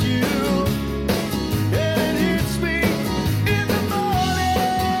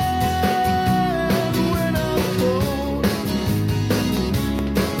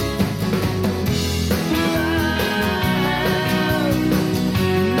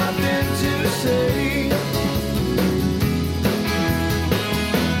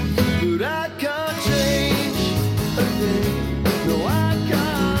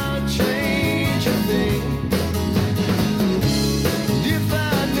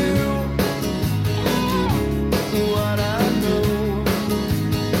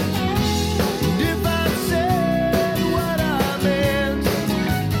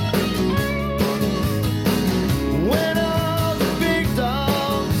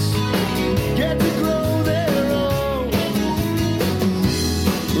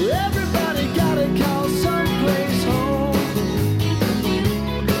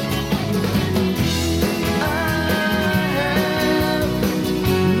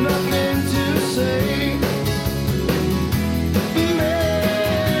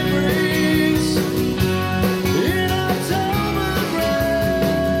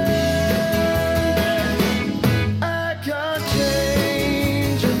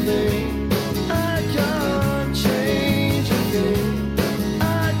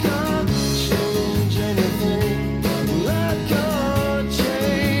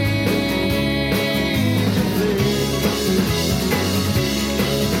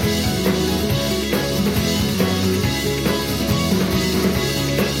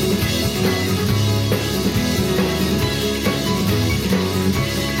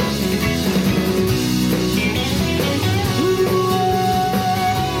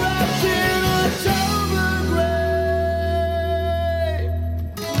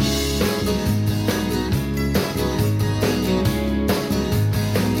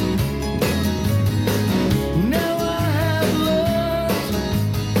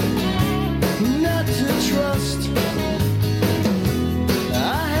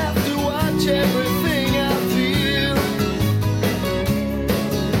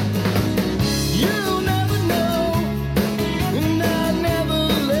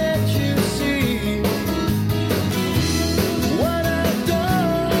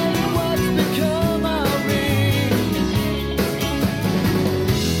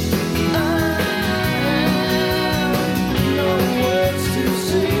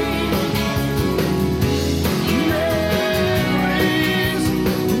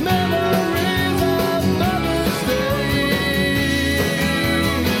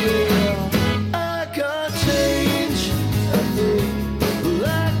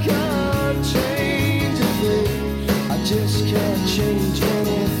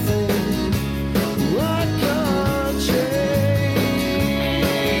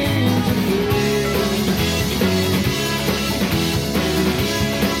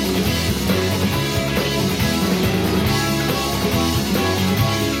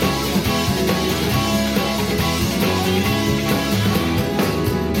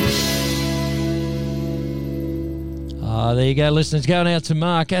There you go, listeners. Going out to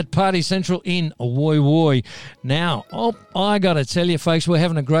Mark at Party Central in Woy Woy. Now, I got to tell you, folks, we're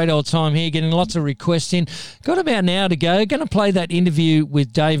having a great old time here, getting lots of requests in. Got about an hour to go. Going to play that interview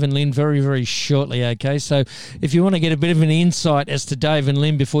with Dave and Lynn very, very shortly, okay? So if you want to get a bit of an insight as to Dave and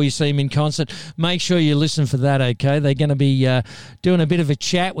Lynn before you see them in concert, make sure you listen for that, okay? They're going to be doing a bit of a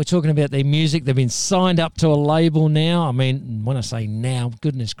chat. We're talking about their music. They've been signed up to a label now. I mean, when I say now,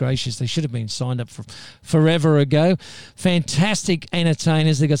 goodness gracious, they should have been signed up forever ago. Fantastic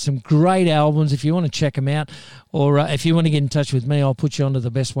entertainers. They've got some great albums if you want to check them out. Or if you want to get in touch with me, I'll put you on to the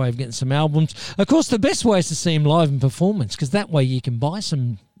best way of getting some albums. Of course, the best way is to see them live in performance, because that way you can buy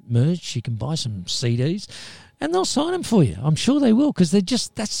some merch, you can buy some CDs, and they'll sign them for you. I'm sure they will, because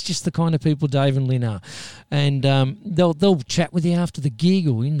that's just the kind of people Dave and Lynn are. And they'll chat with you after the gig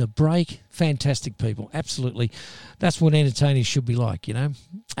or in the break. Fantastic people, absolutely. That's what entertainers should be like, you know,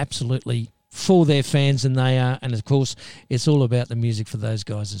 absolutely for their fans, and they are. And, of course, it's all about the music for those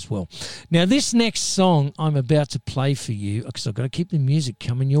guys as well. Now, this next song I'm about to play for you, because I've got to keep the music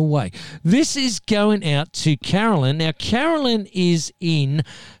coming your way. This is going out to Carolyn. Now, Carolyn is in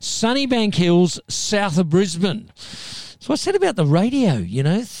Sunnybank Hills, south of Brisbane. So I said about the radio, you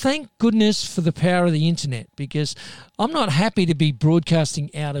know, thank goodness for the power of the internet, because I'm not happy to be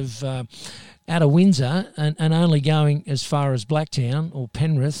broadcasting out of Windsor and only going as far as Blacktown or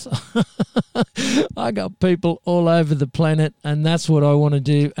Penrith. I got people all over the planet, and that's what I want to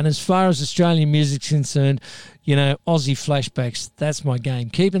do. And as far as Australian music's concerned, you know, Aussie Flashbacks, that's my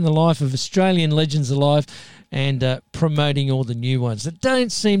game. Keeping the life of Australian legends alive and promoting all the new ones that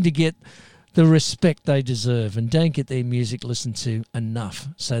don't seem to get the respect they deserve and don't get their music listened to enough.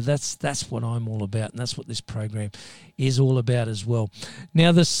 So that's what I'm all about, and that's what this program is all about as well.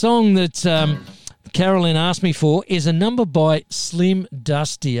 Now, the song that Carolyn asked me for is a number by Slim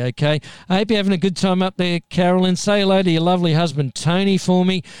Dusty, okay? I hope you're having a good time up there, Carolyn. Say hello to your lovely husband, Tony, for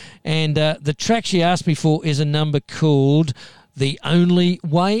me. And the track she asked me for is a number called The Only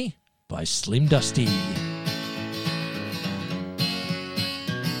Way by Slim Dusty.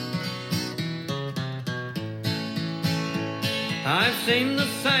 I've seen the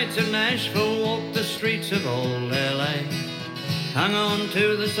sights of Nashville, walked the streets of old L.A., hung on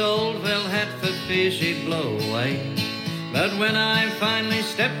to this old felt hat for fear she'd blow away. But when I finally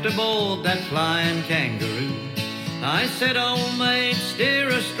stepped aboard that flying kangaroo, I said, old mate, steer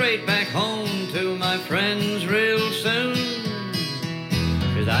us straight back home to my friends real soon.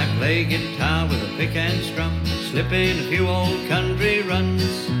 'Cause I play guitar with a pick and strum, slip in a few old country runs,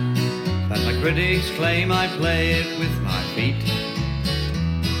 but my critics claim I play it with my feet.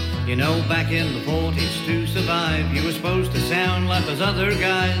 You know, back in the 40s to survive, you were supposed to sound like those other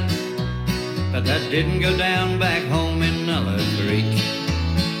guys, but that didn't go down back home in Nulla Creek.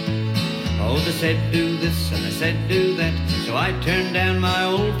 Oh, they said do this and they said do that, so I turned down my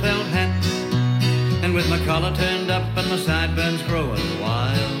old felt hat, and with my collar turned up and my sideburns growing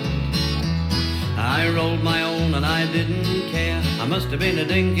wild, I rolled my own and I didn't care. I must have been a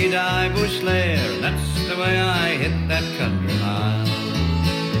dinky-die bush lair, and that's the way I hit that country mile.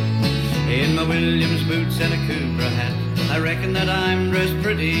 In my Williams boots and a Cooper hat, I reckon that I'm dressed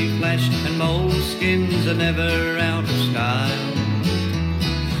pretty flash, and moleskins are never out of style.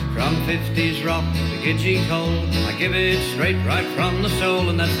 From 50s rock to Gidgee coal, I give it straight right from the soul,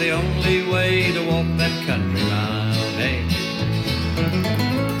 and that's the only way to walk that country mile. Hey.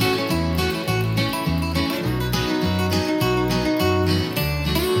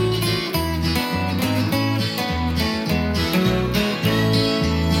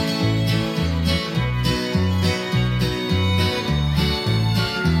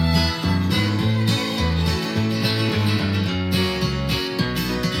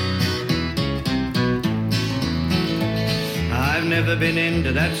 Never been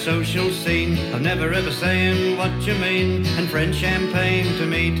into that social scene, I've never ever saying what you mean, and French champagne to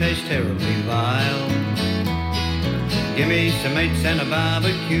me tastes terribly vile. Give me some mates and a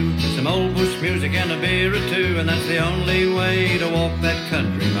barbecue, some old bush music and a beer or two, and that's the only way to walk that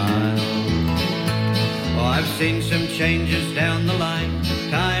country mile. Oh, I've seen some changes down the line,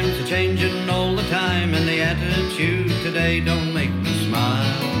 times are changing all the time, and the attitude today don't make me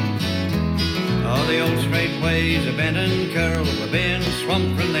smile. Oh, the old straight ways are bent and curled, we're being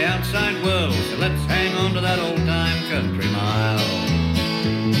swamped from the outside world, so let's hang on to that old-time country mile.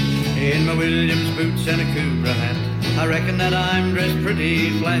 In my Williams boots and a Cooper hat, I reckon that I'm dressed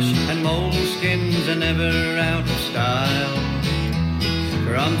pretty flash, and moleskins are never out of style.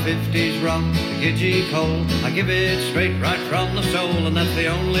 From 50s rock to Gidgee coal, I give it straight right from the soul, and that's the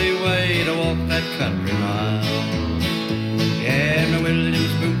only way to walk that country mile. Yeah, my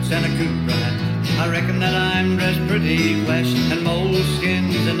Williams boots and a Cooper hat, I reckon reckon that I'm dressed pretty flesh, and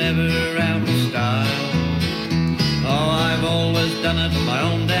moleskins are never out of style. Oh, I've always done it my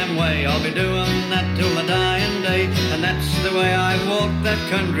own damn way. I'll be doing that till my dying day, and that's the way I've walked that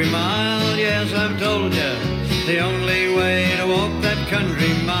country mile. Yes, I've told you, the only way to walk that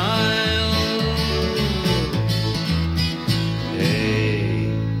country mile.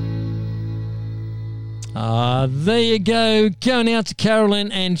 There you go. Going out to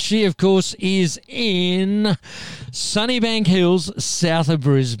Carolyn, and she, of course, is in Sunnybank Hills, south of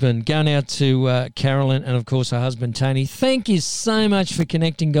Brisbane. Going out to Carolyn and, of course, her husband, Tony. Thank you so much for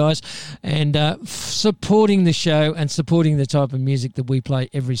connecting, guys, and supporting the show and supporting the type of music that we play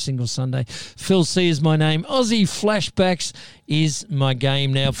every single Sunday. Phil C is my name. Aussie Flashbacks is my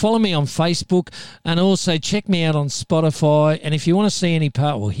game now. Follow me on Facebook, and also check me out on Spotify. And if you want to see any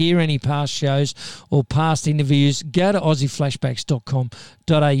part or hear any past shows or past interviews, go to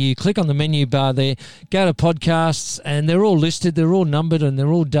aussieflashbacks.com.au. Click on the menu bar there. Go to podcasts, and they're all listed. They're all numbered, and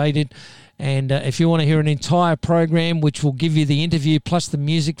they're all dated. And if you want to hear an entire program, which will give you the interview plus the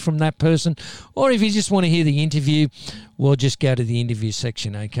music from that person, or if you just want to hear the interview, well, just go to the interview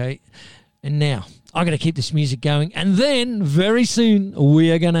section, okay? And now, I'm going to keep this music going. And then, very soon,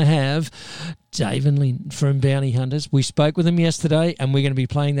 we are going to have Dave and Lynn from Bounty Hunters. We spoke with them yesterday, and we're going to be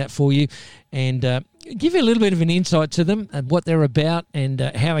playing that for you and give you a little bit of an insight to them and what they're about, and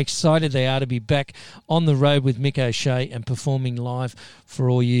how excited they are to be back on the road with Mick O'Shea and performing live for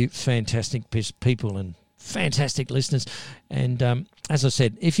all you fantastic people and fantastic listeners. And as I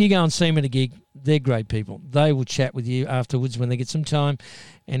said, if you go and see them at a gig, they're great people. They will chat with you afterwards when they get some time.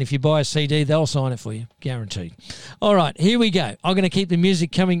 And if you buy a CD, they'll sign it for you, guaranteed. All right, here we go. I'm going to keep the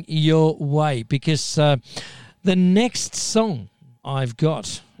music coming your way, because the next song I've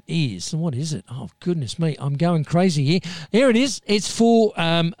got is, what is it? Oh, goodness me, I'm going crazy here. Here it is. It's for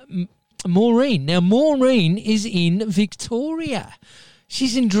Maureen. Now, Maureen is in Victoria.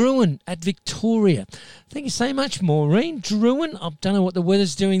 She's in Druin at Victoria. Thank you so much, Maureen. Druin, I don't know what the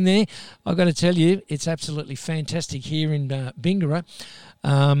weather's doing there. I've got to tell you, it's absolutely fantastic here in Bingara.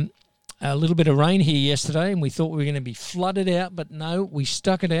 A little bit of rain here yesterday, and we thought we were going to be flooded out, but no, we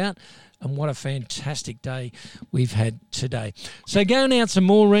stuck it out, and what a fantastic day we've had today. So going out to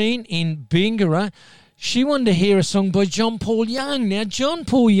Maureen in Bingara, she wanted to hear a song by John Paul Young. Now, John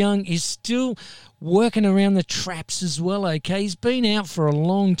Paul Young is still working around the traps as well, okay? He's been out for a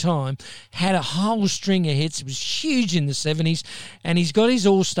long time, had a whole string of hits. It was huge in the 70s, and he's got his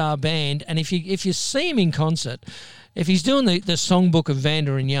all-star band, and if you see him in concert, if he's doing the songbook of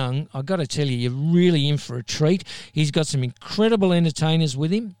Vanda and Young, I've got to tell you, you're really in for a treat. He's got some incredible entertainers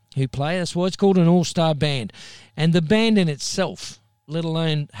with him who play. That's why it's called an all-star band. And the band in itself, let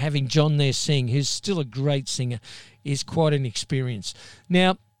alone having John there sing, who's still a great singer, is quite an experience.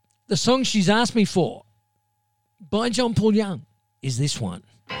 Now, the song she's asked me for by John Paul Young is this one.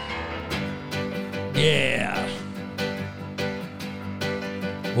 Yeah.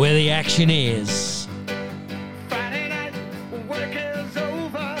 Where the action is. Friday night, work is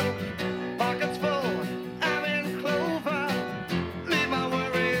over. Pockets full, I'm in clover. Leave my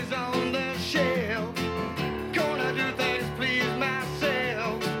worries on the shelf. Gonna do things, please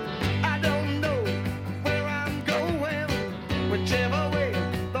myself. I don't know where I'm going, whichever way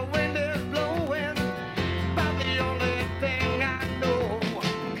the wind is blowing. But the only thing I know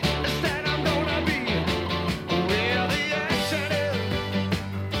is that I'm gonna be where the action is.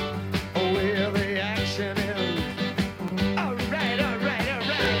 Where the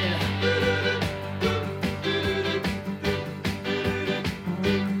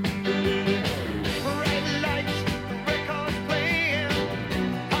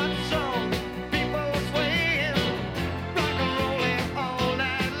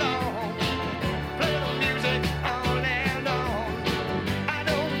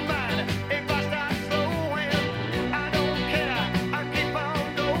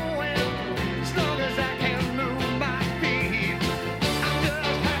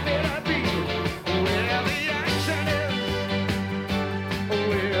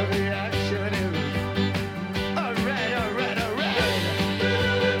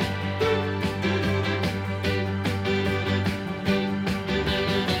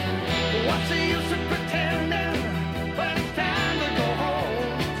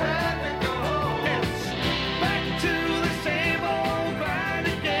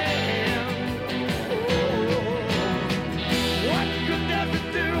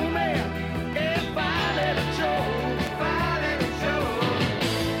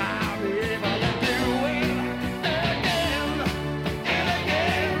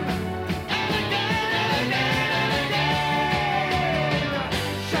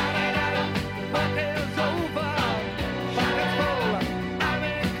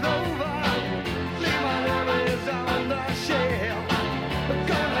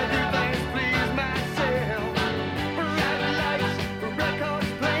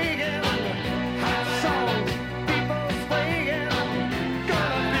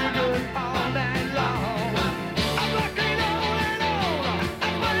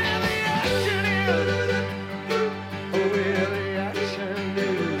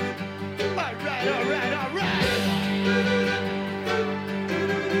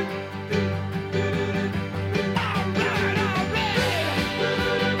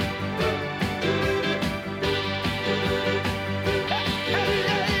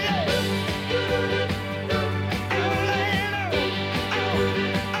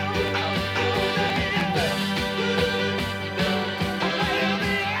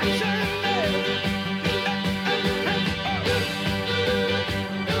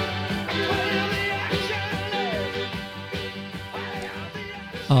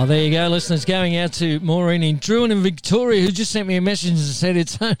Oh, there you go, listeners. Going out to Maureen in Druin in Victoria, who just sent me a message and said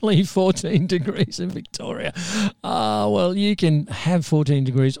it's only 14 degrees in Victoria. Well, you can have 14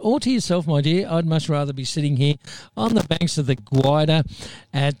 degrees all to yourself, my dear. I'd much rather be sitting here on the banks of the Gwydir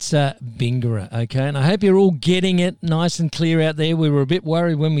at Bingara, okay? And I hope you're all getting it nice and clear out there. We were a bit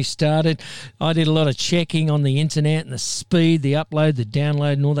worried when we started. I did a lot of checking on the internet and the speed, the upload, the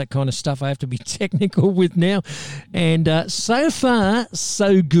download and all that kind of stuff I have to be technical with now. And so far,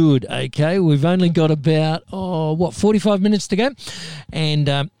 so good, okay? We've only got about, 45 minutes to go.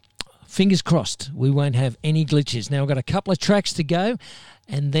 And fingers crossed we won't have any glitches. Now, we've got a couple of tracks to go,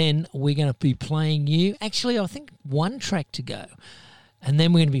 and then we're going to be playing you, actually, I think one track to go. And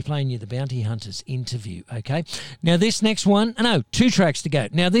then we're going to be playing you the Bounty Hunters interview, okay? Now, this next one, two tracks to go.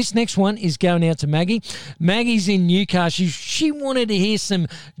 Now, this next one is going out to Maggie. Maggie's in Newcastle. She wanted to hear some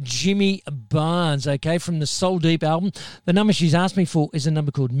Jimmy Barnes, okay, from the Soul Deep album. The number she's asked me for is a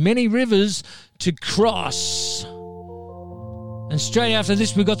number called Many Rivers to Cross. And straight after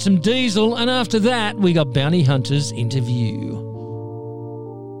this, we got some Diesel. And after that, we got Bounty Hunters interview.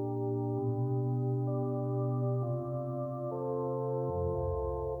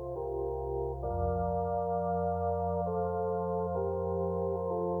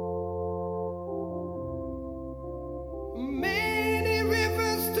 Many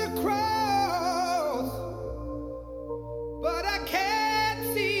rivers to cross, but I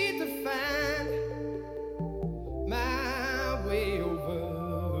can't seem to find my way over.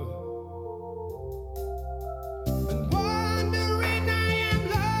 And wandering I am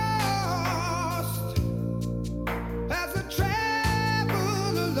lost as I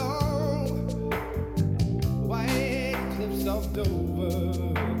travel along white cliffs of Dover.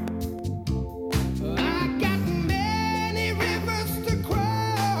 I got many rivers to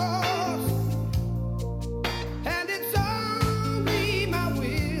cross, and it's only my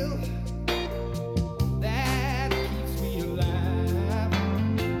will that keeps me alive.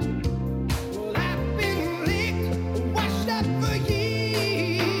 Well, I've been licked, washed up for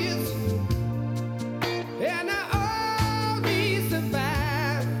years, and I only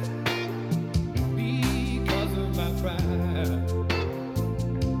survive because of my pride.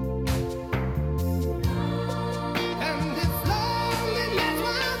 And this loneliness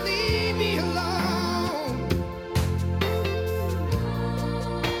won't leave me alone.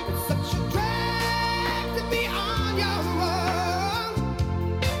 It's such a drag to be on your own.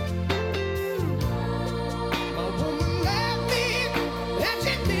 My woman left me, and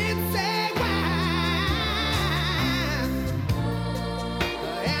she didn't say why.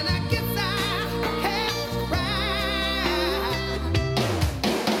 And I guess I have to cry.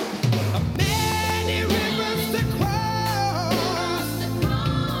 Many rivers to cross,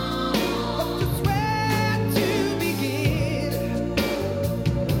 but just where to begin?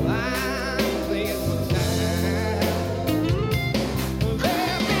 I'm playing for time. There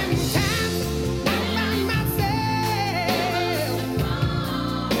have been times I found myself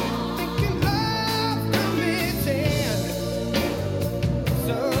thinking love committed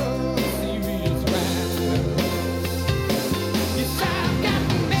some serious crime. Yes, I've got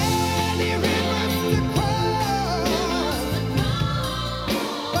many rivers to cross,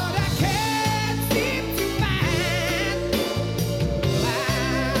 but I can't seem to find my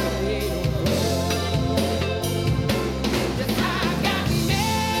way over. Yes, I've got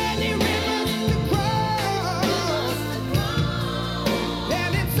many rivers to cross,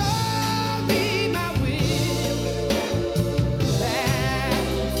 and it's only my will that keeps me alive.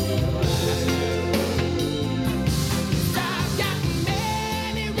 I've got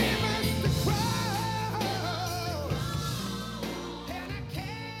many rivers to cross, and I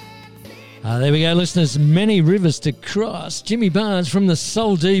can't seem. There we go, listeners. Many Rivers to Cross. Jimmy Barnes from the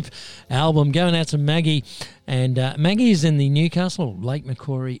Soul Deep album, going out to Maggie. And Maggie is in the Newcastle, Lake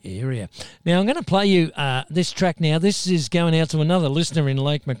Macquarie area. Now, I'm going to play you this track now. This is going out to another listener in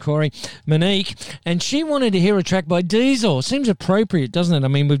Lake Macquarie, Monique. And she wanted to hear a track by Diesel. Seems appropriate, doesn't it? I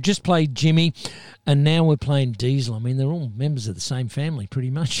mean, we've just played Jimmy, and now we're playing Diesel. I mean, they're all members of the same family,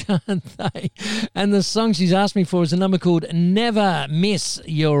 pretty much, aren't they? And the song she's asked me for is a number called Never Miss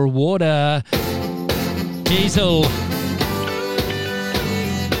Your Water. Diesel.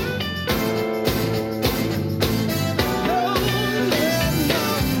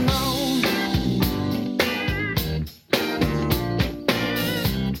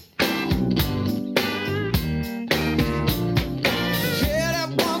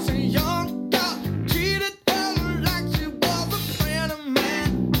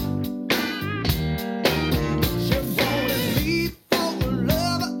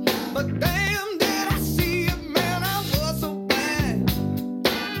 But damn, did I see a man I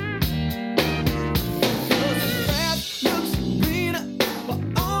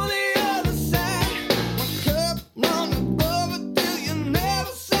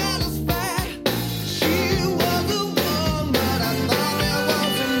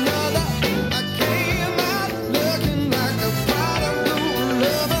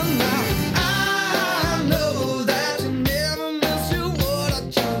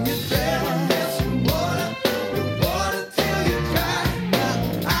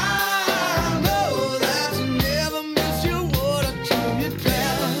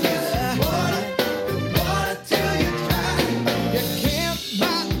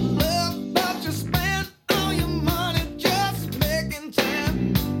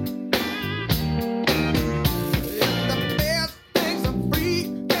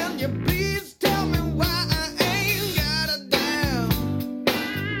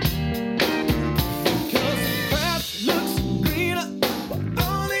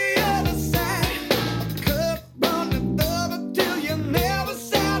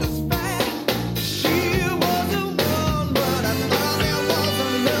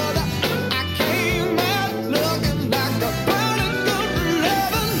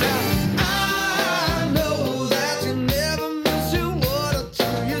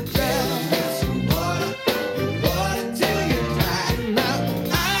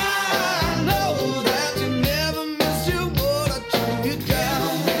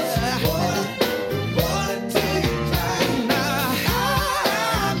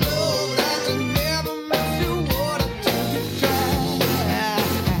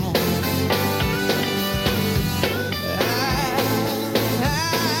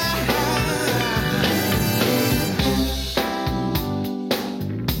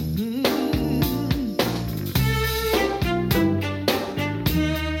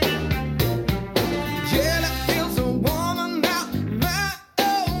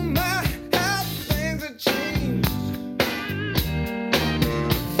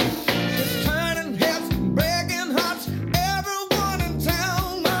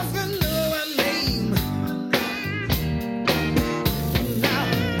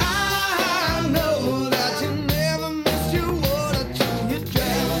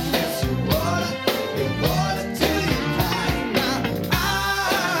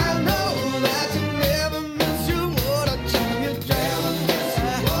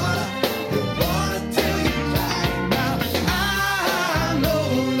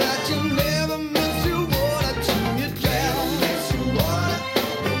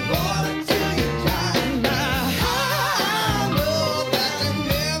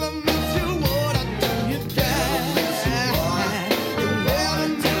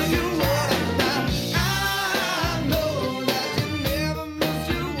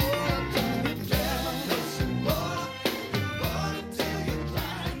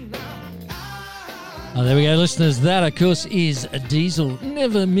Oh, there we go, listeners. That, of course, is a Diesel.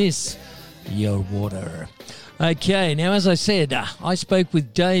 Never miss your water. Okay, now, as I said, I spoke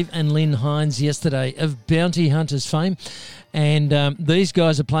with Dave and Lynn Hines yesterday of Bounty Hunters fame, and these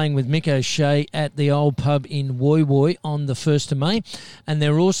guys are playing with Mick O'Shea at the old pub in Woy Woy on the 1st of May, and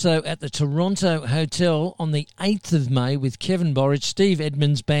they're also at the Toronto Hotel on the 8th of May with Kevin Borich, Steve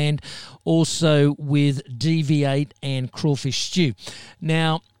Edmonds Band, also with DV8 and Crawfish Stew.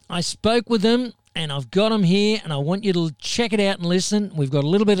 Now, I spoke with them, and I've got them here, and I want you to check it out and listen. We've got a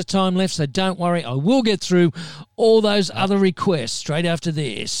little bit of time left, so don't worry. I will get through all those other requests straight after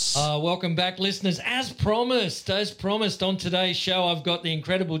this. Welcome back, listeners. As promised on today's show, I've got the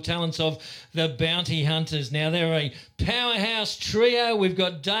incredible talents of the Bounty Hunters. Now, they're a powerhouse trio. We've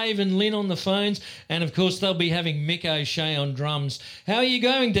got Dave and Lynn on the phones, and, of course, they'll be having Mick O'Shea on drums. How are you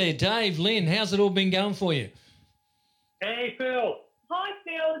going there, Dave, Lynn? How's it all been going for you? Hey, Phil. Hi,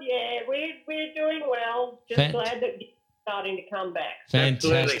 Phil. Yeah, we're doing well. Just glad that it's starting to come back.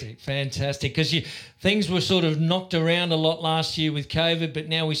 Fantastic. Because things were sort of knocked around a lot last year with COVID, but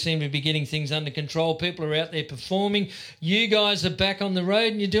now we seem to be getting things under control. People are out there performing. You guys are back on the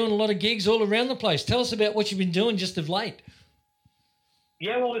road, and you're doing a lot of gigs all around the place. Tell us about what you've been doing just of late.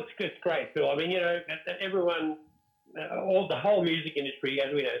 Yeah, well, it's great, Phil. I mean, everyone, the whole music industry,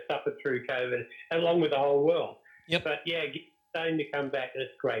 as we know, suffered through COVID, along with the whole world. Yep. But yeah, starting to come back, and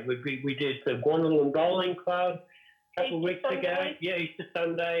it's great. We did the Guandalupe Bowling Club a couple of weeks ago. Yeah, Easter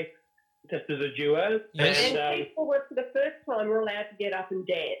Sunday, just as a duo. Yes. And people were, for the first time, were allowed to get up and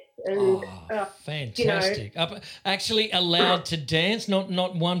dance. And, fantastic. Actually allowed to dance, not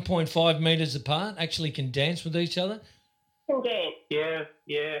 1.5 metres apart, actually can dance with each other? Can dance.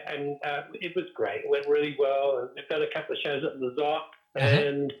 Yeah, and it was great. It went really well. And they've done a couple of shows at the Zoc,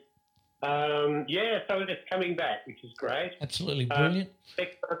 and... so it's coming back, which is great. Absolutely brilliant.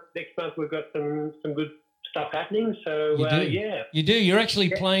 Next month we've got some good stuff happening. So you do. You're actually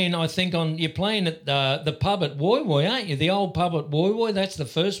playing. I think you're playing at the pub at Woy Woy, aren't you? The old pub at Woy Woy. That's the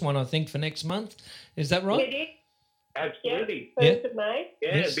first one, I think, for next month. Is that right? It is. Absolutely. Yeah, 1st of May.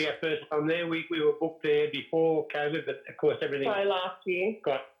 Yeah, it'll be our first time there. We were booked there before COVID, but of course everything last year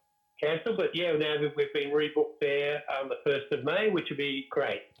got cancelled, but now we've been rebooked there on the 1st of May, which will be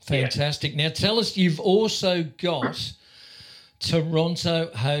great. Fantastic. Now tell us, you've also got Toronto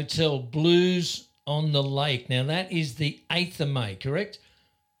Hotel Blues on the Lake. Now that is the 8th of May, correct?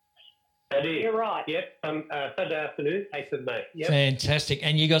 That is. You're right. Yep, Sunday afternoon, 8th of May. Yep. Fantastic.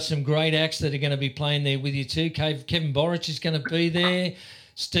 And you got some great acts that are going to be playing there with you too. Kevin Borich is going to be there,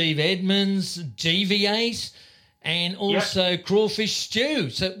 Steve Edmonds, DV8, and also Crawfish Stew.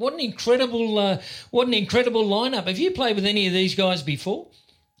 So what an incredible lineup. Have you played with any of these guys before?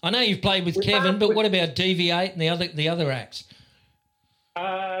 I know you've played with Kevin, but what about DV8 and the other acts?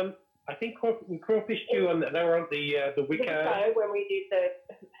 I think Crawfish Stew, they were on the Wicker. When we did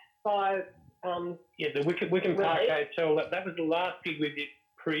the 5... the Wickham Park Hotel. That was the last gig we did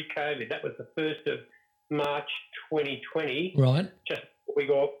pre-COVID. That was the 1st of March 2020. Right. Just before we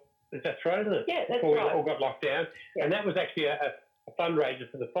got... That's right, isn't it? Yeah, that's before right. We all got locked down. Yeah. And that was actually a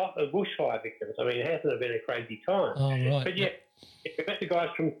fundraiser for the bushfire victims. I mean, it hasn't been a crazy time. Oh, right. But, we've got the guys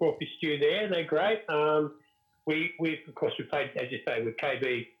from Crawfish Stew there. They're great. We've of course, we played, as you say, with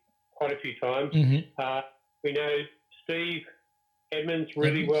KB quite a few times. Mm-hmm. We know Steve Edmonds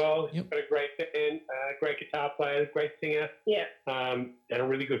really well. He's got a great band, great guitar player, great singer. Yeah. And a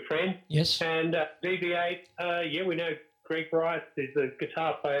really good friend. Yes. And DV8, we know Greg Bryce is a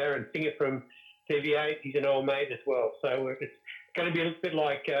guitar player and singer from DV8. He's an old mate as well. So it's going to be a little bit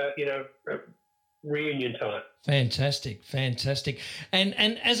like, reunion time. Fantastic.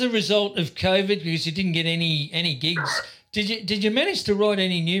 And as a result of COVID, because you didn't get any gigs, did you manage to write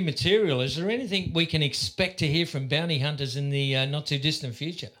any new material? Is there anything we can expect to hear from Bounty Hunters in the not too distant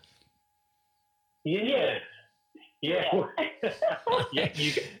future? Yeah. Yeah.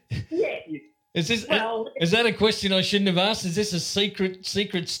 Is that a question I shouldn't have asked? Is this a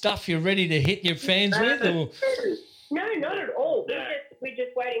secret stuff you're ready to hit your fans with? Or? No, not at all. We're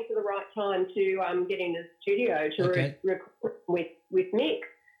just waiting for the right time to get in the studio to record with Nick.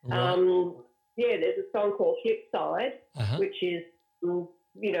 Right. There's a song called Flipside, which is,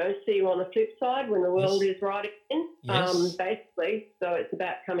 see you on the flip side when the world is right again, basically. So it's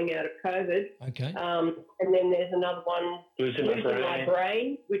about coming out of COVID. Okay. And then there's another one, Losing My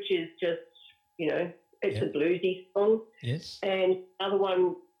Brain, which is just, it's a bluesy song. Yes. And another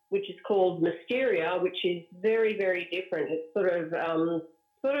one which is called Mysteria, which is very, very different. It's sort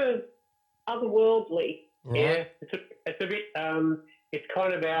of otherworldly. Right. Yeah, it's a bit. It's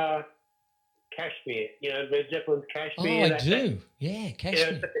kind of our Kashmir. Led Zeppelin's Kashmir. Oh, I do. Yeah,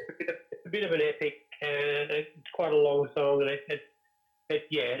 Kashmir. It's a bit of an epic and it's quite a long song, and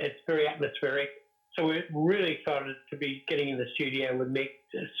it's very atmospheric. So we're really excited to be getting in the studio with Mick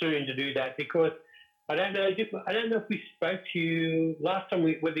soon to do that, because I don't know if we spoke to you last time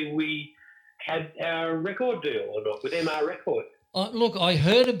whether we had our record deal or not with MR Records. Look, I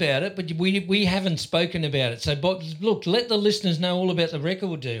heard about it, but we haven't spoken about it. So, Bob, look, let the listeners know all about the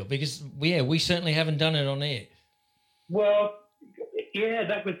record deal, because we certainly haven't done it on air. Well, yeah,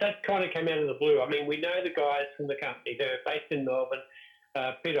 that kind of came out of the blue. I mean, we know the guys from the company. They're based in Melbourne.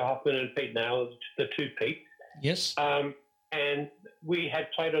 Peter Hoffman and Pete Nail, the two Petes. Yes. And we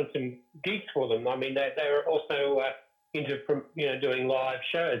had played on some gigs for them. I mean, they were also into doing live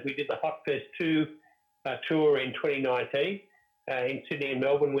shows. We did the Hot Fest 2 tour in 2019 in Sydney and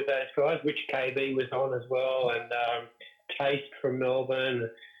Melbourne with those guys. Rich KB was on as well, and Taste from Melbourne,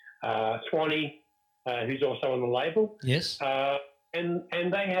 Swanee, who's also on the label. Yes. And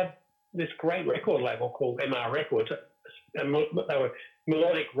they have this great record label called MR Records. They were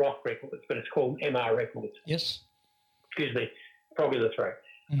melodic rock records, but it's called MR Records. Yes. Excuse me, frog in the throat.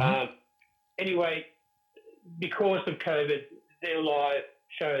 Mm-hmm. Anyway, because of COVID, their live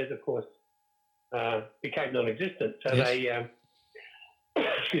shows, of course, became non-existent. So yes.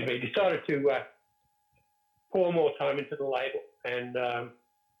 They, decided to pour more time into the label and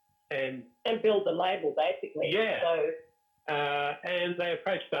build the label, basically. Yeah. So, and they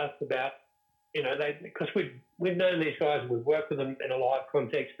approached us about, because we've known these guys, we've worked with them in a live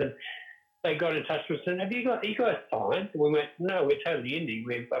context, and they got in touch with us and said, are you guys signed? And we went, no, we're totally indie.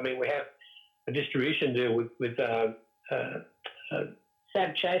 We have a distribution deal with Sab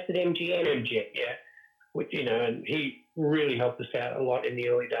Chase at MGM. MGM, yeah. Which, and he really helped us out a lot in the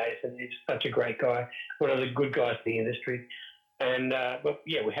early days, and he's such a great guy, one of the good guys in the industry. And,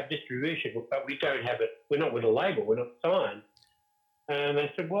 we have distribution, but we don't have it. We're not with a label. We're not signed. And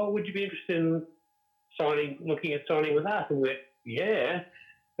they said, well, would you be interested in looking at signing with us? And we went, yeah.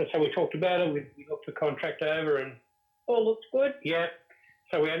 And so we talked about it. We looked the contract over, and all looks good. Yeah.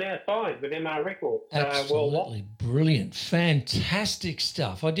 So we are now signed with MR Records. Absolutely brilliant, fantastic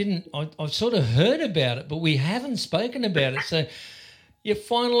stuff. I've sort of heard about it, but we haven't spoken about it. So you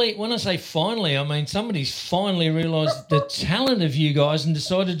finally, when I say finally, I mean somebody's finally realised the talent of you guys and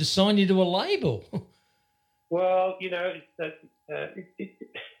decided to sign you to a label. Well,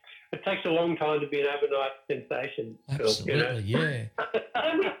 it takes a long time to be an overnight sensation. Absolutely, Phil, yeah.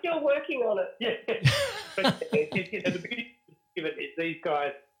 and we're still working on it. Yeah. But the beauty of it is these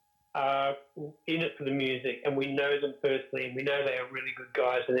guys are in it for the music, and we know them personally, and we know they are really good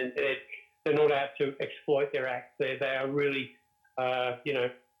guys, and they're not out to exploit their acts. They are really,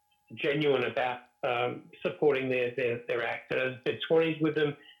 genuine about supporting their act. And as I said, Swanee's with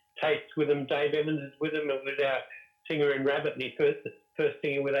them, Tate's with them, Dave Evans is with them, and with our singer in Rabbit, and he first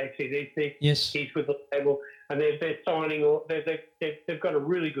singer with AC/DC. Yes. He's with the label, and they're signing. They've got a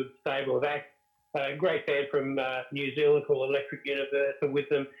really good stable of acts. A great band from New Zealand called Electric Universe are with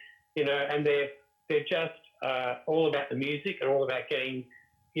them, and they're just all about the music and all about getting,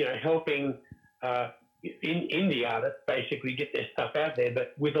 helping indie artists basically get their stuff out there,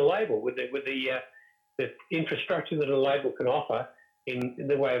 but with a label, with the infrastructure that a label can offer in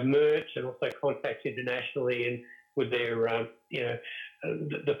the way of merch and also contacts internationally, and with their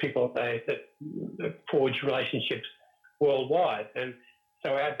the people that forge relationships worldwide. And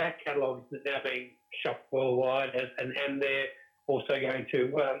so our back catalogue is now being shopped worldwide, and they're also going to,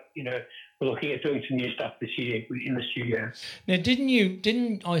 we're looking at doing some new stuff this year in the studio. Now, didn't you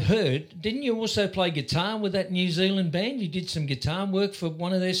also play guitar with that New Zealand band? You did some guitar work for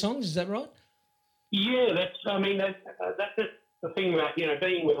one of their songs, is that right? Yeah, that's the thing about,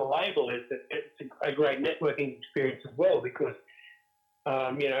 being with a label is that it's a great networking experience as well, because,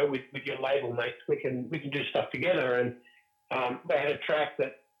 with your label mates, we can do stuff together. And they had a track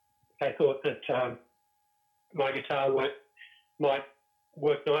that they thought that my guitar might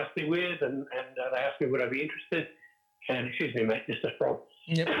work nicely with, and they asked me would I be interested. And excuse me, mate, just a frog.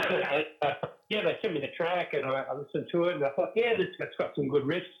 Yep. They sent me the track, and I listened to it, and I thought, it's got some good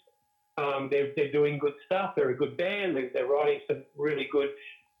riffs. They're doing good stuff. They're a good band. They're writing some really good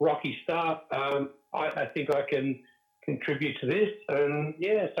rocky stuff. I think I can contribute to this. And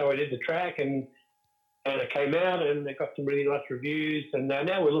so I did the track, and it came out, and they got some really nice reviews. And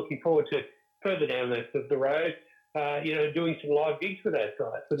now we're looking forward to further down the road, doing some live gigs with those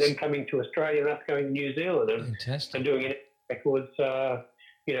guys. For them coming to Australia and us going to New Zealand and doing an records,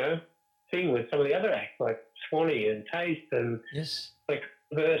 thing with some of the other acts like Swanee and Taste and like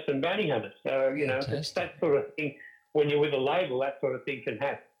Verse and Bounty Hunters. So, it's that sort of thing. When you're with a label, that sort of thing can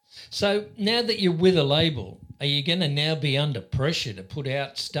happen. So now that you're with a label, Are you going to now be under pressure to put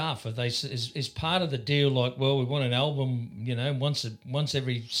out stuff? Are they is part of the deal like, well, we want an album, you know, once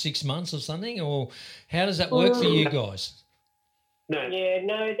every 6 months or something, or how does that work for you guys? No. Yeah,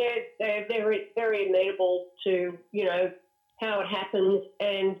 no, they're very, very amenable to, you know, how it happens.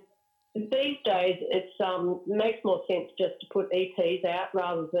 And these days it's makes more sense just to put EPs out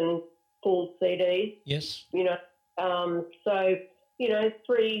rather than full CDs. Yes. You know, so, you know,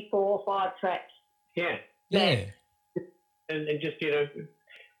 3, 4, 5 tracks. Yeah. Yeah. And just, you know,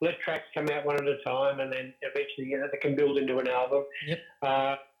 let tracks come out one at a time, and then eventually, you know, they can build into an album. Yep.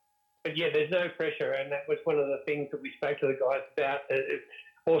 But yeah, there's no pressure, and that was one of the things that we spoke to the guys about.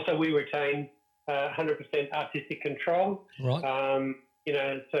 Also, we retain 100% artistic control. Right. You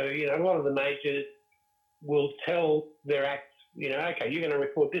know, so, you know, a lot of the majors will tell their acts, you know, okay, you're going to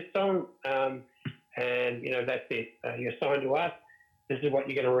record this song, and, you know, that's it. You're signed to us. This is what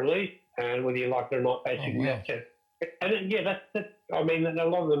you're going to release, and whether you like it or not, basically, wow. that's it. And, yeah, that's, I mean, a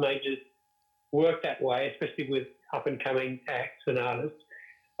lot of the majors work that way, especially with up-and-coming acts and artists.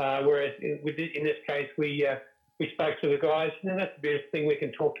 Whereas in this case, we spoke to the guys, and that's the best thing. We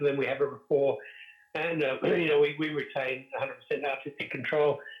can talk to them. We have a rapport, and you know, we retain 100% artistic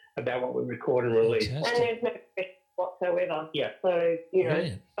control about what we record and release. Fantastic. And there's no pressure whatsoever. Yeah. So, you know,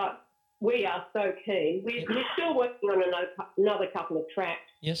 Brilliant. but we are so keen. We're still working on another couple of tracks,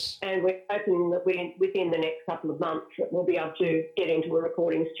 Yes. and we're hoping that within the next couple of months that we'll be able to get into a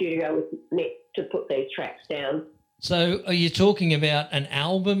recording studio with Nick to put these tracks down. So are you talking about an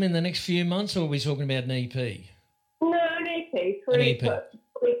album in the next few months, or are we talking about an EP? No, an EP. An EP.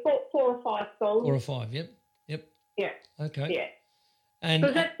 Probably 4 or 5 songs. 4 or 5, yep. Yeah. Okay. Yeah. And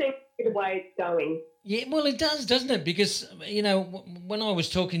Because that seems to be the way it's going. yeah, well, it does, doesn't it? Because, you know, when I was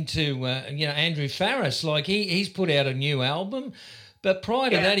talking to, you know, Andrew Farris, like he's put out a new album, but prior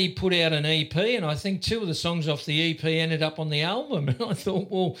to that he put out an EP, and I think 2 of the songs off the EP ended up on the album. And I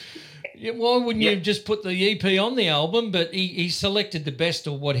thought, well, why wouldn't you just put the EP on the album? But he selected the best,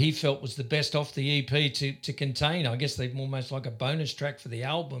 or what he felt was the best off the EP to contain. I guess they're almost like a bonus track for the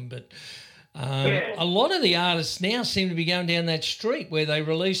album, but... a lot of the artists now seem to be going down that street where they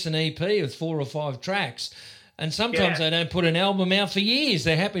release an EP with 4 or 5 tracks, and sometimes they don't put an album out for years.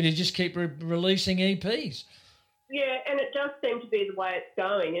 They're happy to just keep releasing EPs. Yeah, and it does seem to be the way it's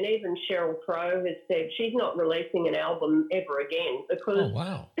going. And even Sheryl Crow has said she's not releasing an album ever again because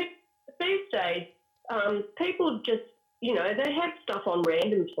these days people just, you know, they have stuff on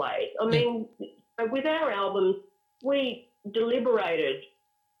random plays. I mean, with our albums, we deliberated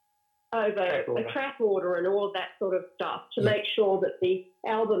over a track order and all of that sort of stuff to make sure that the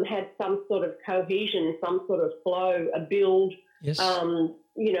album had some sort of cohesion, some sort of flow, a build, Yes.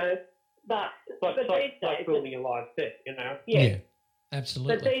 you know. But It's these like days, building a live set, you know. Yeah,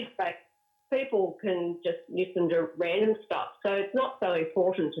 absolutely. but these days, people can just listen to random stuff. So it's not so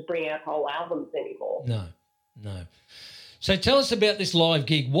important to bring out whole albums anymore. No. So tell us about this live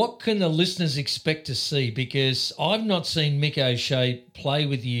gig. What can the listeners expect to see? Because I've not seen Mick O'Shea play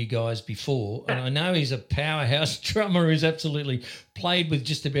with you guys before, and I know he's a powerhouse drummer who's absolutely played with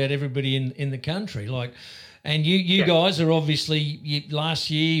just about everybody in the country. And you guys are obviously, last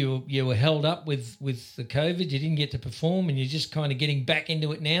year you were held up with the COVID. You didn't get to perform, and you're just kind of getting back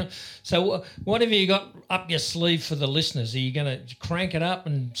into it now. So what have you got up your sleeve for the listeners? Are you going to crank it up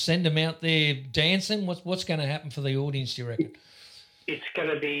and send them out there dancing? What's going to happen for the audience, do you reckon? It's going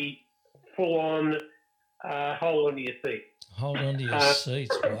to be full on, hold on to your seat. Hold on to your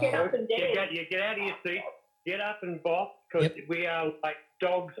seats. Wow. Get up and dance. You get out of your seat, get up and bop, because we are like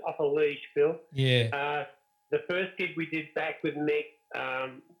dogs off a leash, Phil. Yeah. The first gig we did back with Mick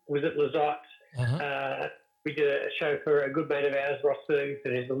was at Lizotte. We did a show for a good mate of ours, Ross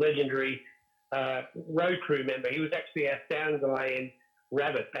Ferguson, who's a legendary road crew member. He was actually our sound guy in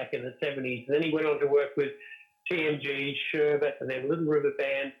Rabbit back in the 70s. And then he went on to work with TMG, Sherbet, and then Little River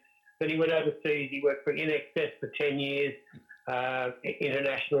Band. Then he went overseas. He worked for In Excess for 10 years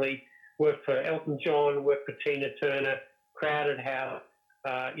internationally, worked for Elton John, worked for Tina Turner, Crowded House.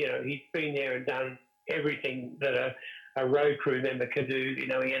 You know, he's been there and done everything that a road crew member can do. You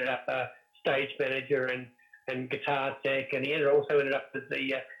know, he ended up a stage manager and guitar tech, and he also ended up as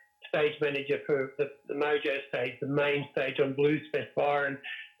the stage manager for the Mojo stage, the main stage on Blues Fest Byron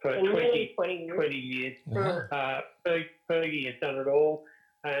for 20 years. Wow. Fergie has done it all,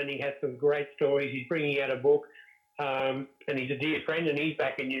 and he has some great stories. He's bringing out a book, and he's a dear friend, and he's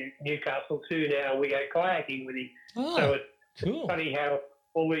back in Newcastle too now. We go kayaking with him. So it's funny how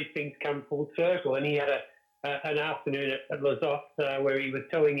all these things come full circle. And he had an afternoon at Lizotte where he was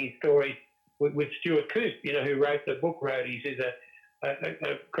telling his stories with Stuart Coupe, you know, who wrote the book Roadies, who's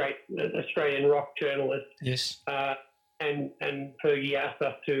a great Australian rock journalist. Yes. And Fergie asked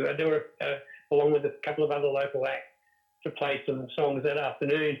us to do along with a couple of other local acts, to play some songs that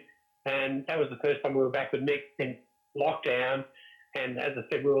afternoon. And that was the first time we were back with Mick in lockdown. And as I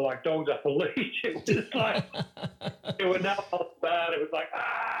said, we were like dogs off a leash. It was like, there were no holds barred. It was like,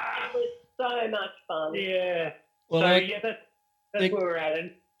 It was so much fun. Yeah. Well, That's where we're at.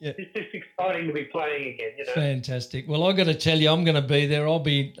 And it's just exciting to be playing again, you know. Fantastic. Well, I've got to tell you, I'm going to be there.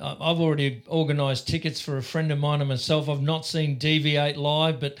 I've already organised tickets for a friend of mine and myself. I've not seen Deviate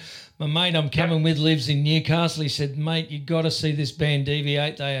live, but my mate I'm coming with lives in Newcastle. He said, mate, you got to see this band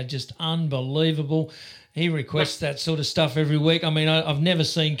Deviate. They are just unbelievable. He requests that sort of stuff every week. I mean, I've never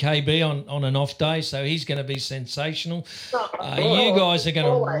seen KB on an off day, so he's going to be sensational. You guys are going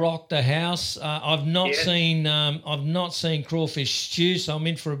to rock the house. I've not seen Crawfish Stew, so I'm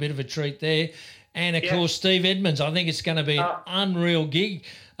in for a bit of a treat there. And of course, Steve Edmonds. I think it's going to be an unreal gig.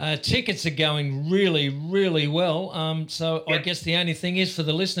 Tickets are going really, really well. So I guess the only thing is for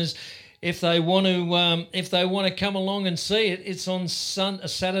the listeners, if they want to come along and see it, it's on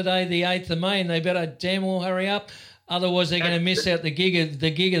Saturday the 8th of May, and they better damn well hurry up. Otherwise, they're going to miss out the gig of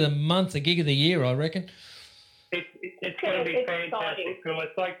the month, the gig of the year, I reckon. It's going to be fantastic, Phil.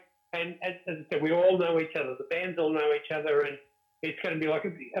 It's like, and as I said, we all know each other. The bands all know each other, and it's going to be like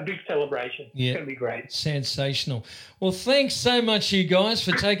a big celebration. Yeah. It's going to be great. Sensational. Well, thanks so much, you guys,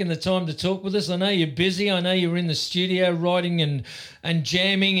 for taking the time to talk with us. I know you're busy. I know you're in the studio writing and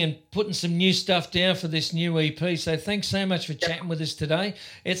jamming and putting some new stuff down for this new EP. So thanks so much for chatting with us today.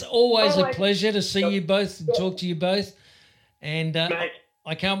 It's always a pleasure to see you both and talk to you both. And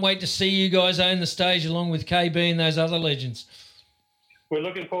I can't wait to see you guys own the stage along with KB and those other legends. We're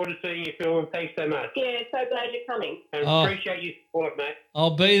looking forward to seeing you, Phil, and thanks so much. Yeah, so glad you're coming. And appreciate your support, mate.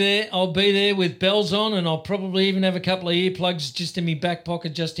 I'll be there. I'll be there with bells on, and I'll probably even have a couple of earplugs just in my back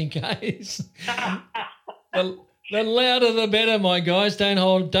pocket just in case. the louder the better, my guys. Don't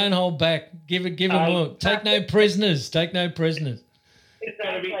hold back. Give them more. Take no prisoners. Take no prisoners. It's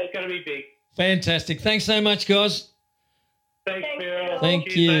going to be big. Fantastic. Thanks so much, guys. Thanks, Phil.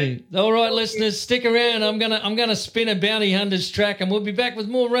 Thank you. Mate. All right, listeners, stick around. I'm gonna spin a Bounty Hunters track, and we'll be back with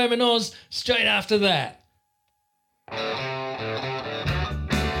more Roman Oz straight after that.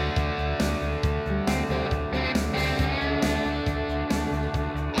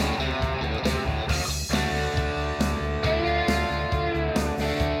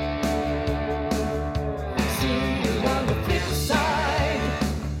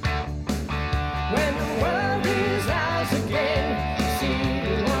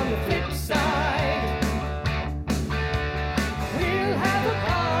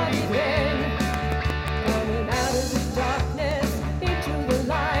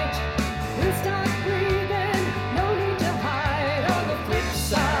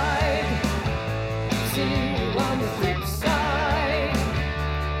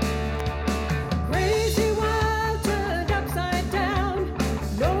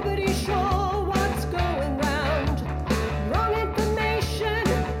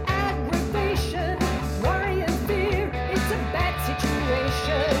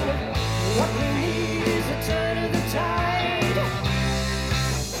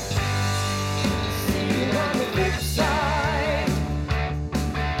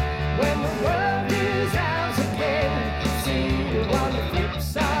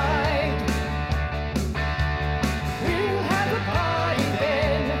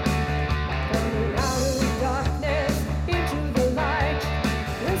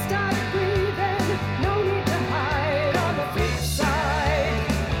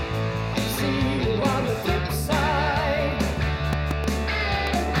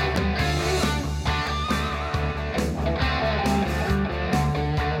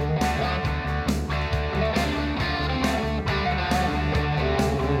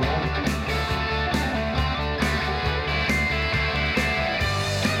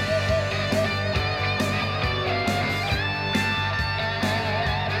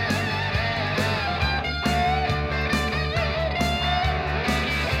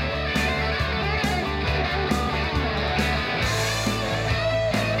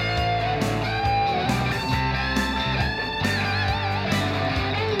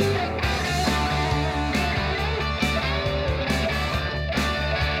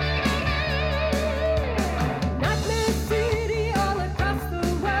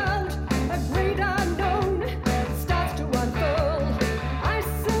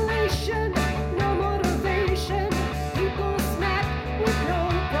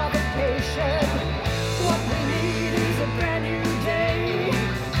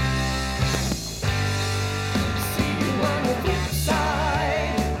 Side.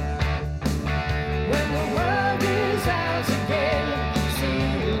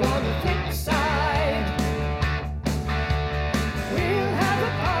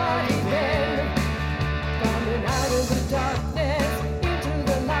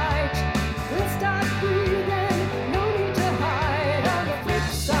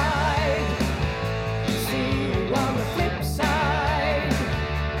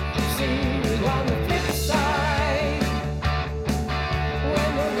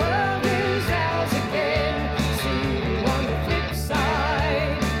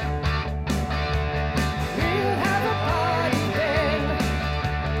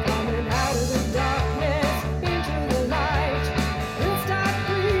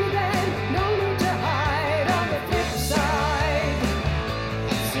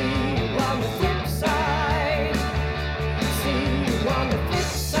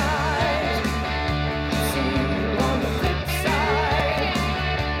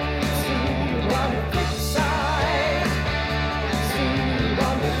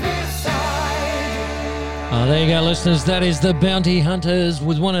 There you go, listeners. That is the Bounty Hunters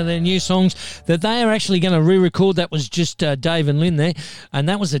with one of their new songs that they are actually going to re-record. That was just Dave and Lynn there, and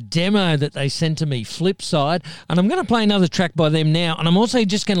that was a demo that they sent to me, Flipside. And I'm going to play another track by them now, and I'm also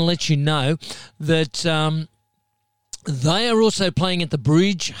just going to let you know that they are also playing at the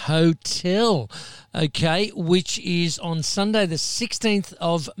Bridge Hotel, okay, which is on Sunday the 16th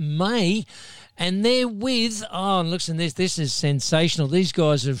of May. And they're with, oh, listen, this is sensational. These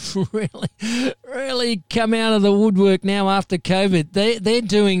guys have really come out of the woodwork now after COVID. They're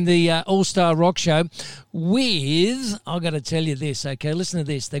doing the All-Star Rock Show with, I've got to tell you this, okay, listen to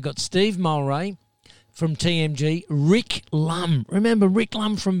this. They've got Steve Mulray from TMG, Rick Lum. Remember Rick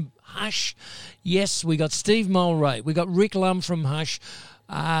Lum from Hush? Yes, we got Steve Mulray. We got Rick Lum from Hush.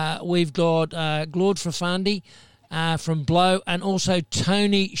 We've got Claude Frafandi from Blow, and also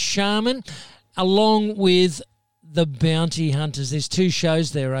Tony Sharman, along with the Bounty Hunters. There's two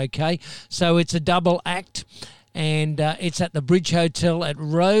shows there, okay? So it's a double act, and it's at the Bridge Hotel at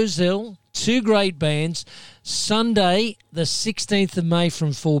Rosehill. Two great bands, Sunday the 16th of May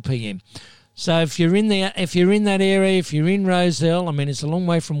from 4 p.m. So if you're in that area, if you're in Rosehill, I mean, it's a long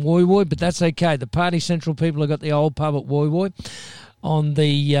way from Woy Woy, but that's okay. The Party Central people have got the old pub at Woy Woy on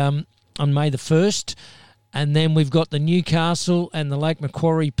May the 1st. And then we've got the Newcastle and the Lake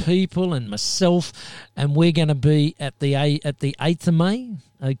Macquarie people and myself, and we're going to be at the 8th of May,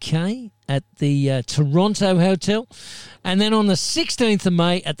 okay, at the Toronto Hotel. And then on the 16th of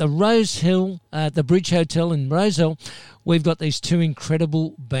May at the Rosehill, the Bridge Hotel in Rosehill, we've got these two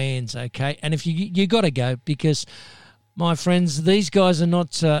incredible bands, okay. And if you got to go, because, my friends, these guys are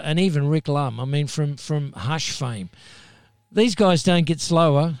not, and even Rick Lum, I mean, from Hush fame, these guys don't get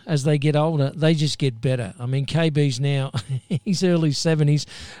slower as they get older. They just get better. I mean, KB's now, he's early 70s.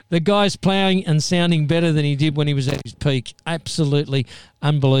 The guy's playing and sounding better than he did when he was at his peak. Absolutely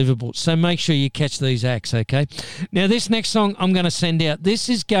unbelievable. So make sure you catch these acts, okay? Now, this next song I'm going to send out, this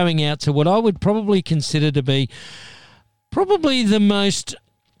is going out to what I would probably consider to be probably the most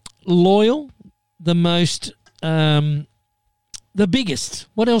loyal, the most... the biggest.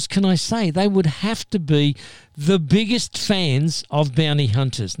 What else can I say? They would have to be the biggest fans of Bounty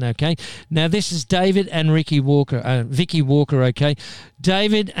Hunters. Okay. Now this is David and Vicky Walker. Okay.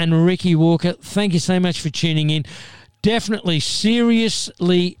 David and Ricky Walker, thank you so much for tuning in. Definitely,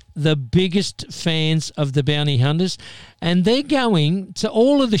 seriously, the biggest fans of the Bounty Hunters, and they're going to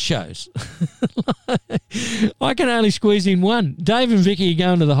all of the shows. I can only squeeze in one. Dave and Vicky are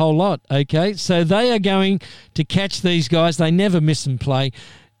going to the whole lot, okay? So they are going to catch these guys. They never miss them play,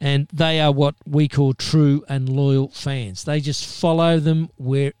 and they are what we call true and loyal fans. They just follow them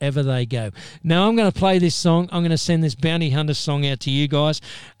wherever they go. Now, I'm going to play this song. I'm going to send this Bounty Hunters song out to you guys,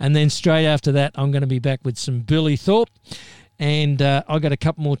 and then straight after that, I'm going to be back with some Billy Thorpe. And I've got a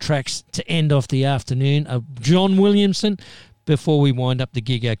couple more tracks to end off the afternoon of John Williamson before we wind up the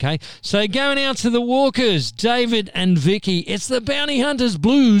gig, okay? So going out to the Walkers, David and Vicky, it's the Bounty Hunters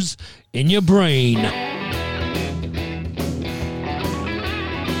Blues in your brain.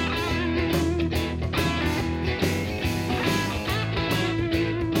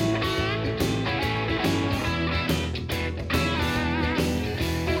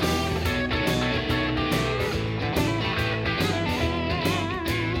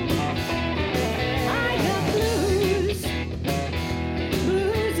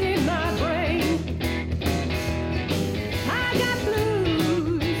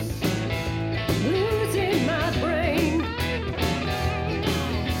 Blues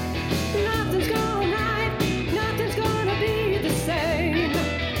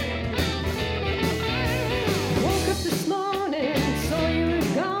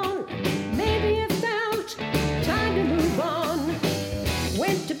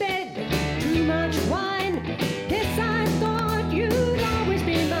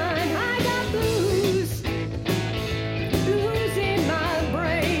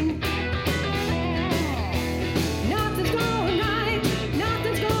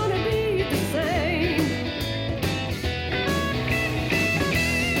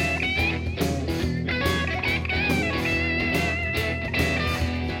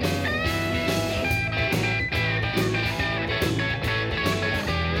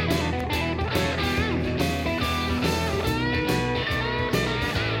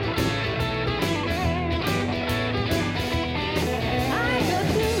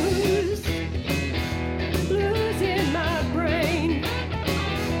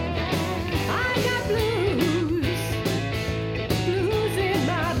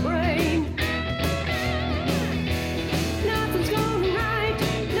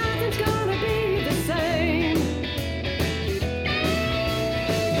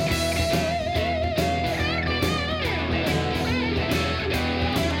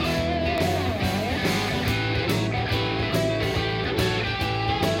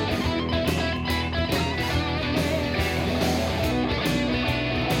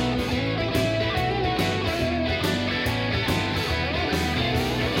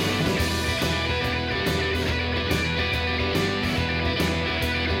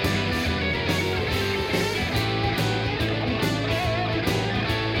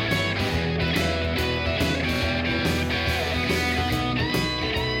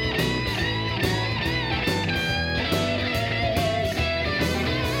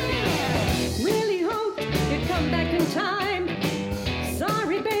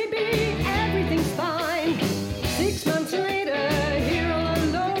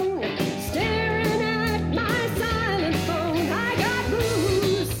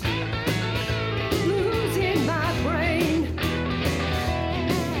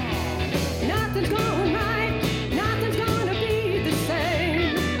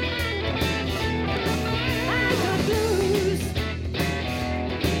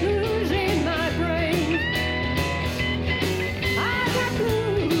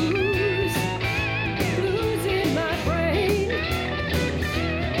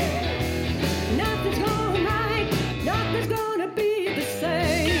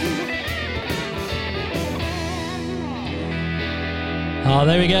Oh,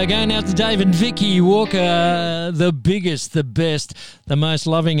 there we go. Going out to Dave and Vicky Walker, the biggest, the best, the most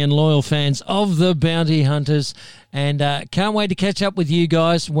loving and loyal fans of the Bounty Hunters. And can't wait to catch up with you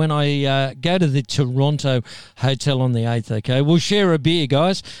guys when I go to the Toronto Hotel on the 8th, okay? We'll share a beer,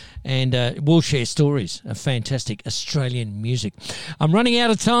 guys, and we'll share stories of fantastic Australian music. I'm running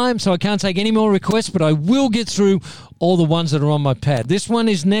out of time, so I can't take any more requests, but I will get through all the ones that are on my pad. This one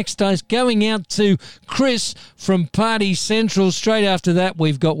is next. It's going out to Chris from Party Central. Straight after that,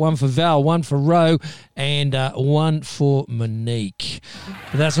 we've got one for Val, one for Ro, and one for Monique.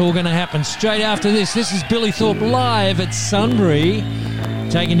 But that's all going to happen straight after this. This is Billy Thorpe live at Sunbury,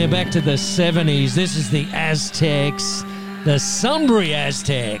 taking it back to the 70s. This is the Aztecs, the Sunbury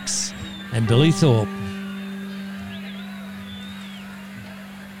Aztecs, and Billy Thorpe.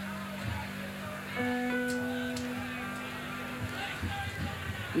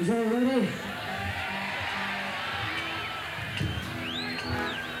 Is that ready?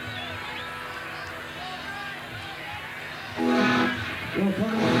 Well, come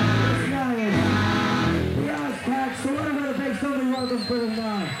on, let's go. The Aztecs, so we're going to make something welcome for them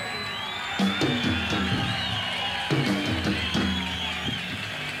now.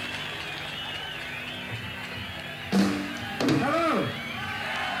 Hello.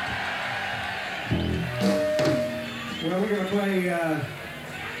 Well, we're going to play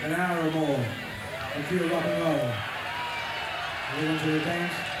an hour or more of pure rock and roll. You want to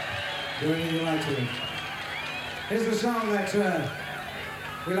dance? Do anything you like to it. Here's the song that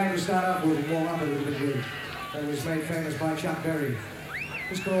we like to start off with and warm up a little bit with. That was made famous by Chuck Berry.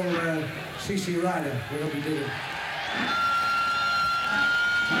 It's called CC Rider. We hope you dig it.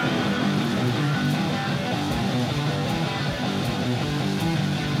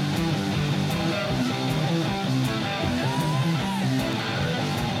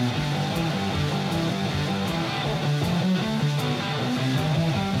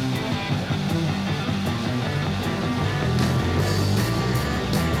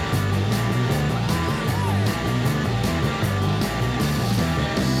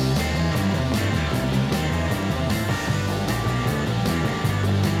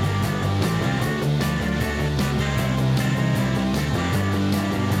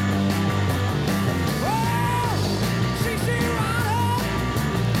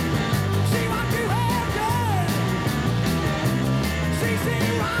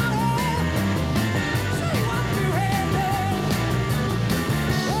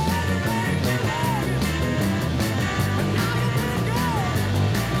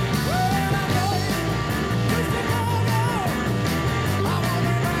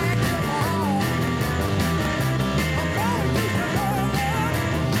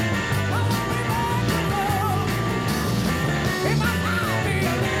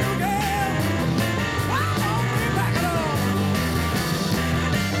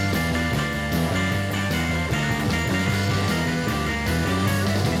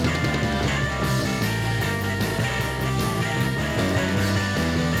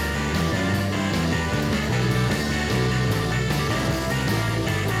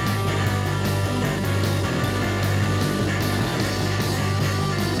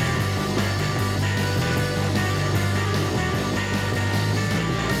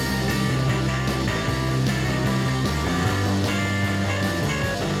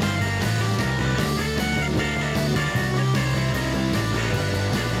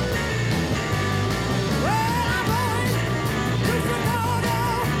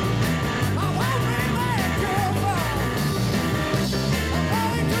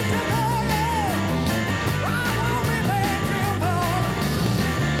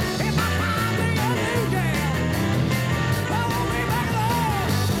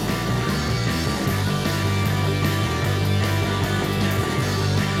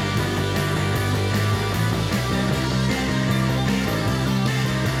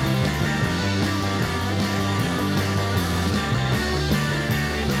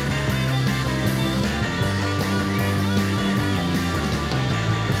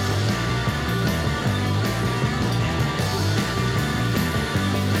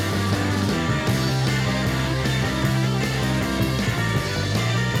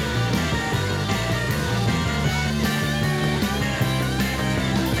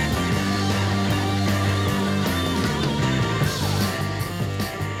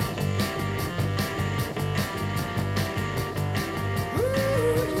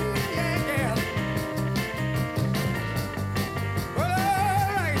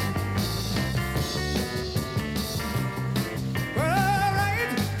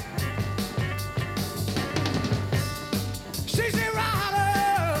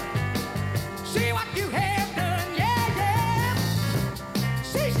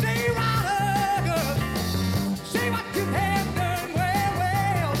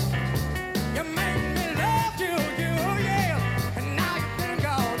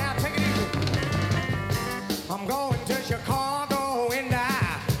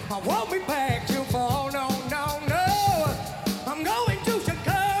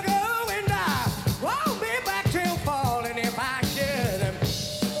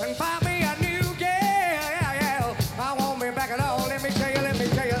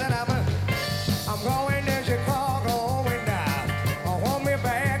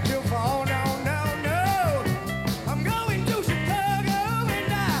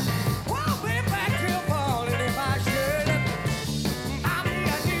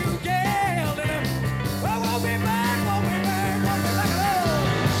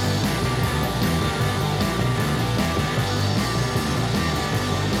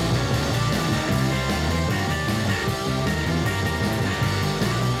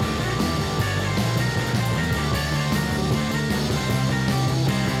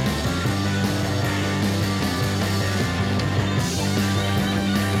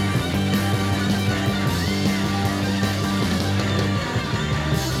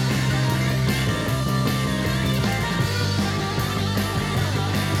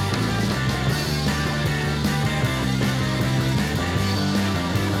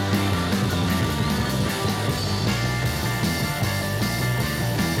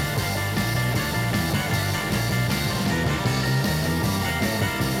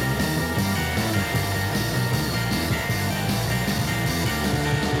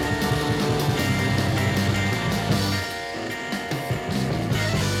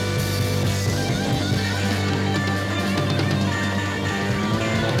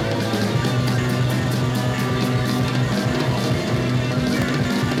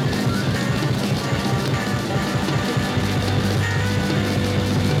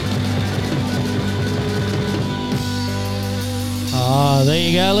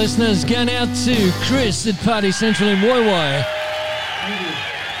 you go, listeners. Going out to Chris at Party Central in Woy Woy.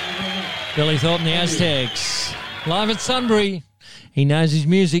 Billy Thorpe and the Aztecs. Live at Sunbury. He knows his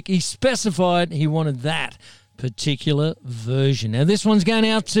music. He specified he wanted that particular version. Now, this one's going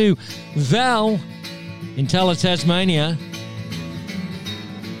out to Val in Tulla, Tasmania.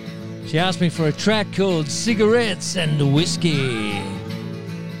 She asked me for a track called Cigarettes and Whiskey.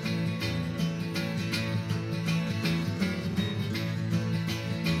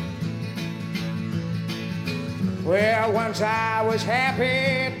 Well, once I was happy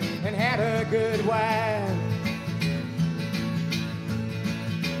and had a good wife.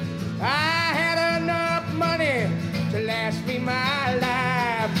 I had enough money to last me my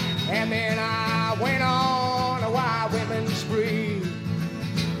life. And then I went on a wild women's spree.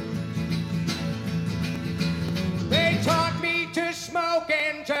 They taught me to smoke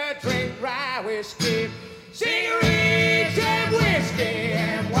and to drink rye whiskey, cigarettes and whiskey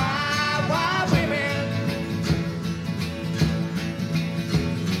and wild women.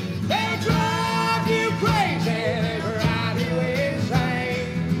 They drive you crazy, they drive you insane.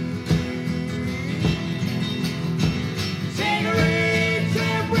 Cigarettes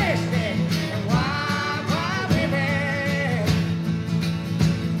and whiskey and wild women.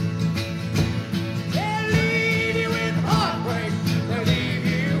 They leave you with heartbreak, they leave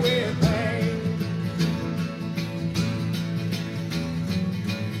you with pain.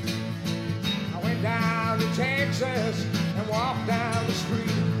 I went down to Texas and walked down the street.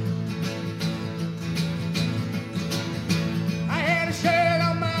 I had a shirt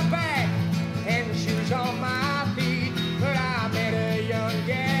on my back and shoes on my feet, but I met a young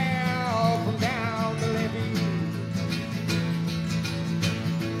gal from down the levee.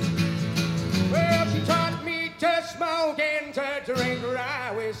 Well, she taught me to smoke and to drink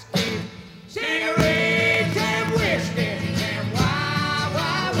rye whiskey, cigarettes and whiskey and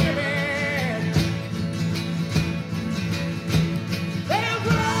wild women. They'll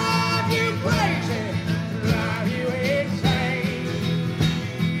drive you crazy, drive you insane.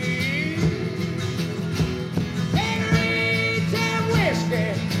 Cigarettes and whiskey,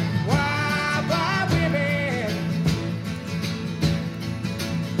 wild women.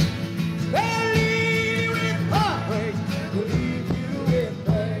 They'll leave you with heartbreak, they'll leave you with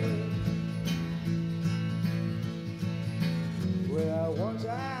pain. Well, once I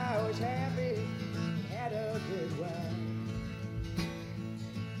was happy, had a good wife.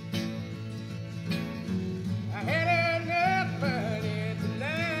 I had enough money to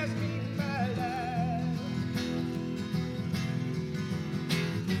last me my life.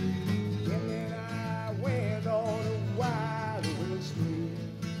 And then I went on a wild women's spree.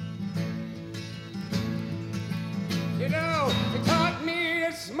 You know, they taught me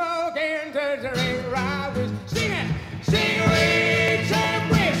to smoke and to drink rye whiskey. Sing it! Cigarettes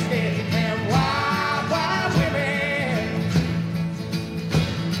and whiskey and wild women.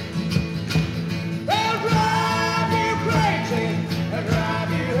 They'll drive you crazy and drive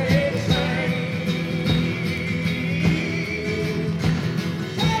you insane.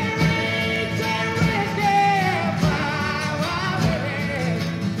 Cigarettes and whiskey and wild women.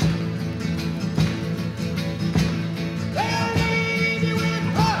 They'll leave you with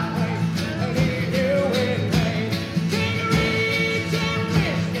heartbreak, they'll leave you with pain. Cigarettes and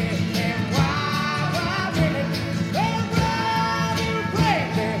whiskey and wild women. They'll drive you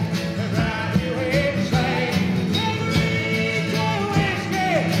crazy, they'll drive you insane. Cigarettes and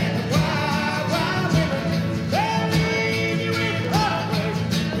whiskey and wild women. They'll leave you with heartbreak,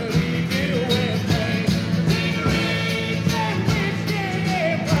 they'll leave you with pain. Cigarettes and whiskey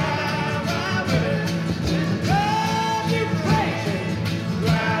and wild women. Drive you crazy,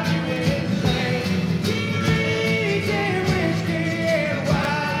 drive you insane. Cigarettes and whiskey and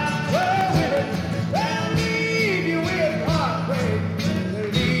wild women. They'll leave you with heartbreak,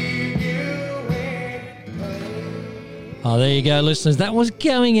 they'll leave you with pain. Oh, there you go, listeners. That was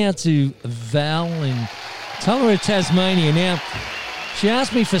going out to Val in Tulla, Tasmania. Now, she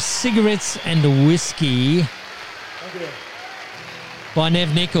asked me for Cigarettes and Whiskey by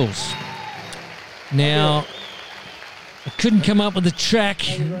Nev Nichols. Now, I couldn't come up with a track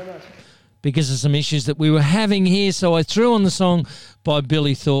because of some issues that we were having here, so I threw on the song by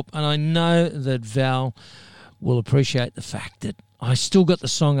Billy Thorpe, and I know that Val will appreciate the fact that I still got the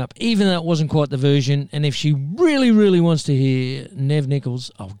song up, even though it wasn't quite the version, and if she really, really wants to hear Nev Nichols,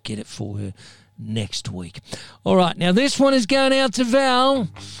 I'll get it for her next week. All right, now this one is going out to Val,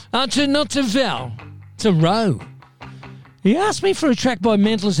 not to Val, to Ro. He asked me for a track by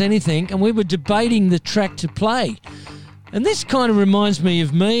Mental as Anything, and we were debating the track to play. And this kind of reminds me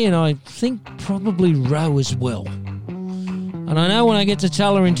of me, and I think probably Ro as well. And I know when I get to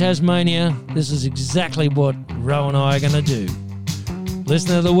Tulla in Tasmania, this is exactly what Ro and I are going to do. Listen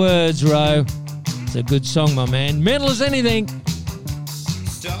to the words, Ro. It's a good song, my man. Mental as anything.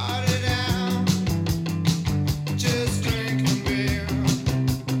 Started out just drinking beer.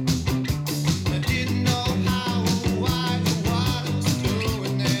 I didn't know how or why or what I was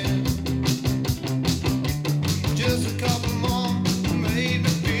doing there. Just a couple more made me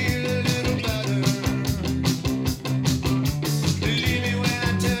feel a little better. Believe me when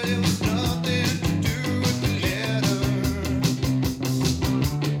I tell you it's nothing to do with the letter.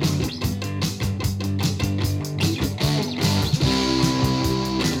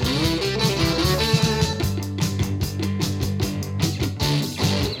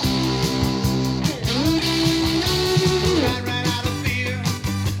 Ran out of beer.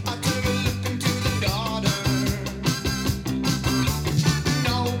 I took a look into the daughter.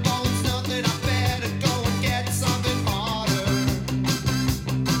 No bones, nothing. I better go and get something harder.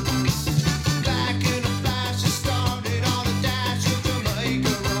 Back in a flash, I started on a dash of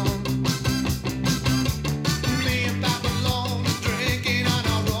Jamaica rum. Me and Babylon drinking on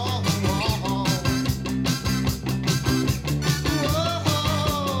our own. Whoa,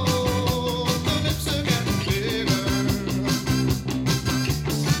 the lips are getting bigger.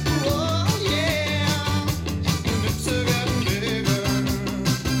 Oh yeah, the lips are getting bigger.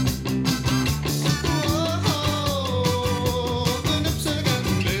 Oh, the lips are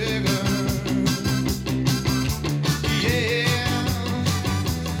getting bigger. Yeah,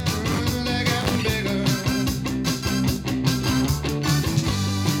 they're getting bigger.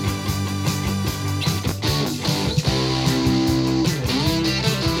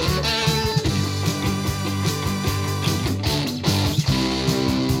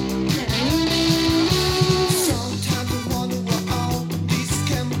 Sometimes I wonder what all these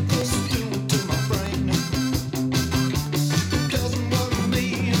chemicals are doing to my brain. Doesn't worry me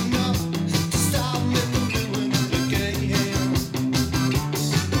enough to stop me from doing it again.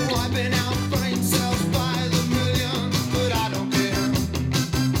 Wiping out brain cells by the million, but I don't care.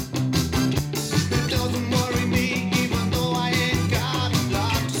 It doesn't worry me even though I ain't got a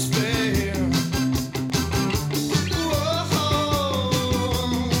lot to spare. Whoa,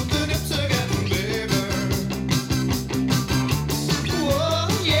 the lips are getting bigger. Whoa,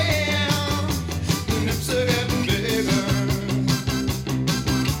 yeah, the lips are getting bigger.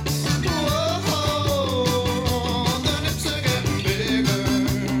 Whoa, the lips are getting bigger.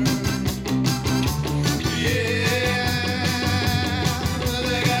 Yeah,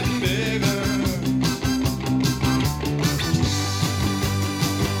 they're getting bigger.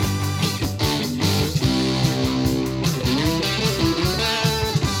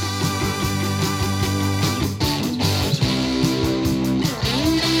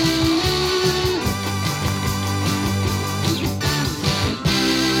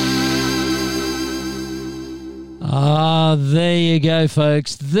 Ah, there you go,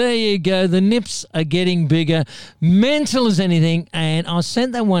 folks. There you go. The nips are getting bigger. Mental as anything. And I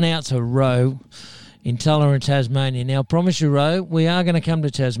sent that one out to Ro in Tulla in Tasmania. Now, I promise you, Ro, we are going to come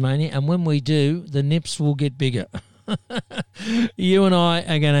to Tasmania. And when we do, the nips will get bigger. You and I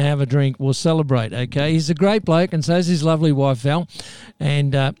are going to have a drink. We'll celebrate, okay? He's a great bloke, and so is his lovely wife, Val.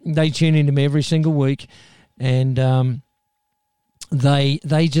 And they tune into me every single week. And they're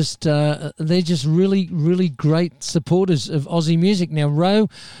just really great supporters of Aussie music. Now, Ro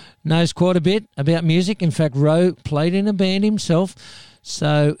knows quite a bit about music. In fact, Ro played in a band himself,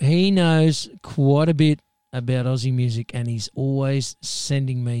 so he knows quite a bit about Aussie music, and he's always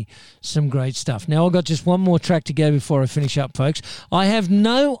sending me some great stuff. Now, I've got just one more track to go before I finish up, folks. I have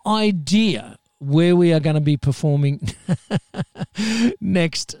no idea where we are going to be performing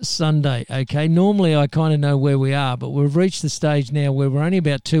next Sunday, okay? Normally I kind of know where we are, but we've reached the stage now where we're only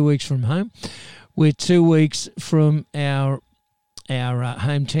about 2 weeks from home. We're 2 weeks from our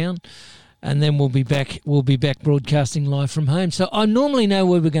hometown, and then we'll be back broadcasting live from home. So I normally know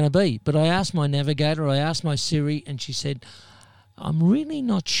where we're going to be, but I asked my navigator, I asked my Siri, and she said, I'm really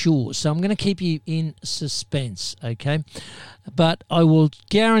not sure, so I'm going to keep you in suspense, okay? But I will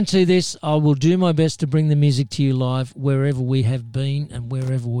guarantee this, I will do my best to bring the music to you live wherever we have been and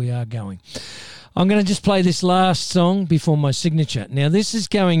wherever we are going. I'm going to just play this last song before my signature. Now, this is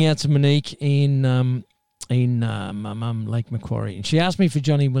going out to Monique in my mum, Lake Macquarie, and she asked me for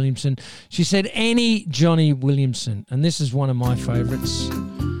Johnny Williamson. She said any Johnny Williamson, and this is one of my favourites.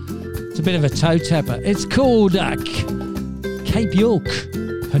 It's a bit of a toe tapper. It's called Cape York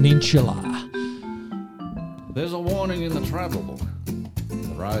Peninsula. There's a warning in the travel book.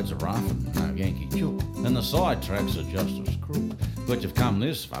 The roads are rough and no Yankee chook, and the side tracks are just as crook. But you've come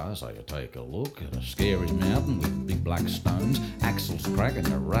this far, so you take a look at a scary mountain with big black stones, axles crack and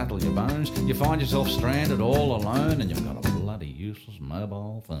you rattle your bones. You find yourself stranded all alone, and you've got a bloody useless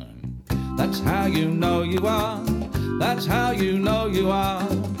mobile phone. That's how you know you are. That's how you know you are.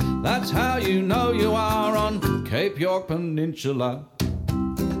 That's how you know you are on Cape York Peninsula.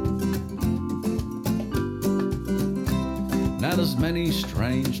 Now there's many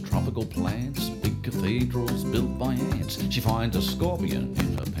strange tropical plants, big cathedrals built by ants. She finds a scorpion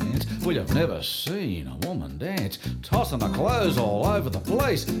in her pants. Well, you've never seen a woman dance, tossing her clothes all over the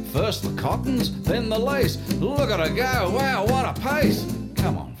place. First the cottons, then the lace. Look at her go, wow, what a pace.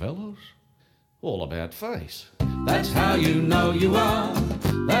 Come on, fellas, all about face. That's how you know you are.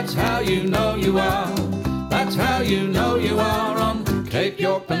 That's how you know you are. That's how you know you are on Cape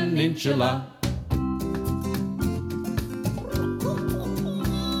York Peninsula.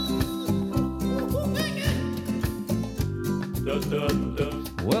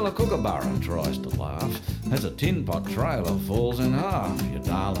 Well, a kookaburra tries to laugh as a tin pot trailer falls in half. Your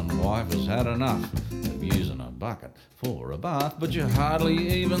darling wife has had enough of using a bucket for a bath, but you're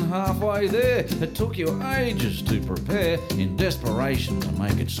hardly even halfway there. It took you ages to prepare. In desperation to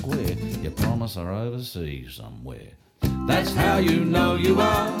make it square, you promise her overseas somewhere. That's how you know you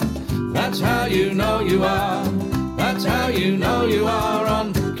are. That's how you know you are. That's how you know you are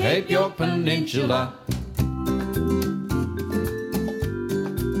on Cape York Peninsula.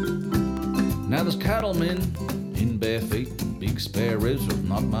 Now there's cattlemen in bare feet, big spare ribs with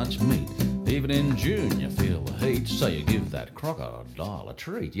not much meat. Even in June you feel the heat, so you give that crocodile a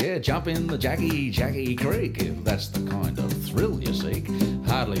treat. Yeah, jump in the Jackie Creek if that's the kind of thrill you seek.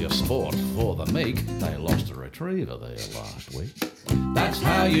 Hardly a sport for the meek, they lost a retriever there last week. That's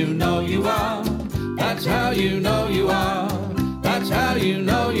how you know you are. That's how you know you are. That's how you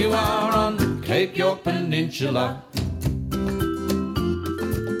know you are on Cape York Peninsula.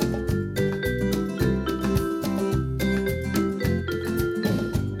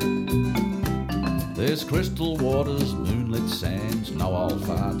 There's crystal waters, moonlit sands, no old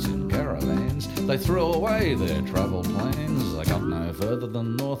farts in caravans. They threw away their travel plans, they got no further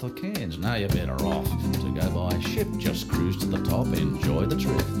than north of Cairns. Now you're better off to go by ship, just cruise to the top, enjoy the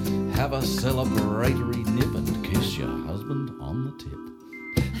trip. Have a celebratory nip and kiss your husband on the tip.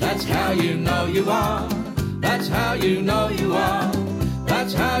 That's how you know you are. That's how you know you are.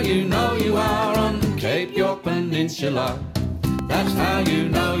 That's how you know you are on Cape York Peninsula. That's how you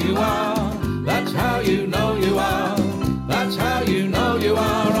know you are. That's how you know you are. That's how you know you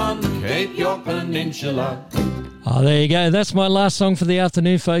are on Cape York Peninsula. Oh, there you go. That's my last song for the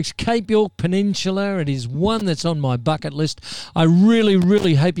afternoon, folks. Cape York Peninsula. It is one that's on my bucket list. I really,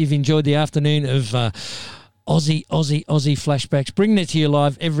 really hope you've enjoyed the afternoon of Aussie flashbacks, bringing it to you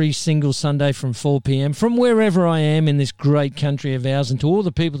live every single Sunday from 4 p.m. from wherever I am in this great country of ours. And to all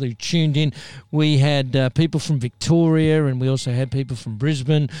the people who tuned in, we had people from Victoria, and we also had people from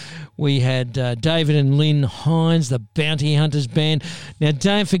Brisbane. We had David and Lynn Hines, the Bounty Hunters Band. Now,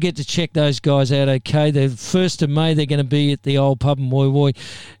 don't forget to check those guys out, okay? The 1st of May, they're going to be at the old pub in Woy Woy,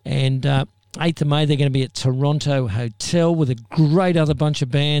 and 8th of May, they're going to be at Toronto Hotel with a great other bunch of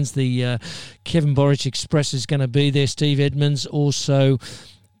bands. The Kevin Borich Express is going to be there. Steve Edmonds, also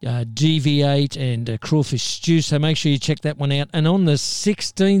DV8 and Crawfish Stew. So make sure you check that one out. And on the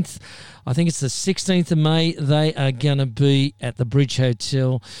 16th, I think it's the 16th of May, they are going to be at the Bridge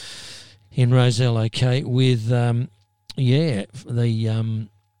Hotel in Roselle, okay, with, the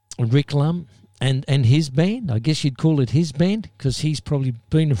Rick Lum. And his band, I guess you'd call it his band, because he's probably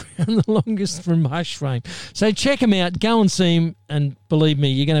been around the longest from Hush Frame. So check him out, go and see him, and believe me,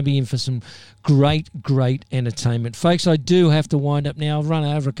 you're going to be in for some great entertainment. Folks, I do have to wind up now. I've run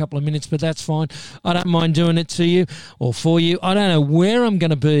over a couple of minutes, but that's fine. I don't mind doing it to you or for you. I don't know where I'm going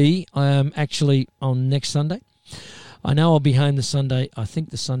to be actually on next Sunday. I know I'll be home the Sunday, I think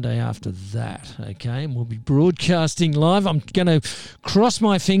the Sunday after that, okay, and we'll be broadcasting live. I'm going to cross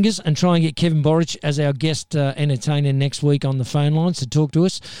my fingers and try and get Kevin Borich as our guest entertainer next week on the phone lines to talk to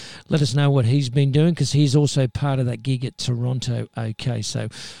us. Let us know what he's been doing, because he's also part of that gig at Toronto, okay. So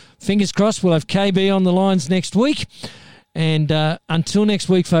fingers crossed, we'll have KB on the lines next week. And until next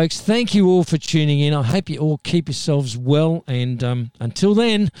week, folks, thank you all for tuning in. I hope you all keep yourselves well. And until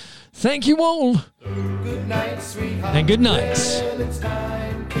then, thank you all. Good night, sweetheart. And good night. Well, it's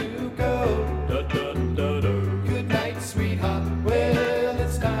time to go. Good night, sweetheart. Well,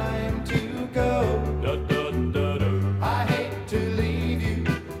 it's time to go. I hate to leave you.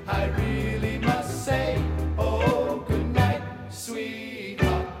 I really must say, oh, good night,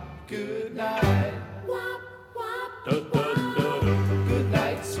 sweetheart. Good night. Good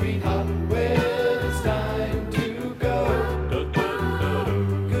night, sweetheart. Well, it's time to go.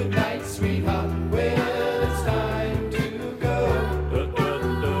 Good night, sweetheart. Well, it's time to go.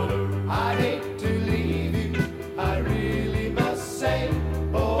 I hate to leave you, I really must say.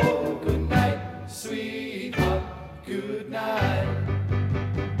 Oh, good night, sweetheart. Good night.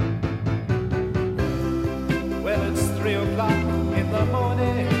 Well, it's 3 o'clock in the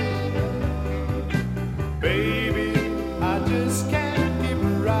morning. Baby, I just can't keep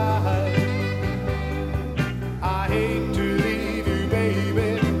it right. I hate to leave you,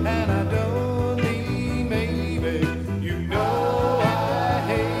 baby, and I don't mean maybe. You know I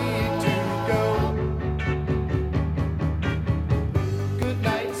hate to go. Good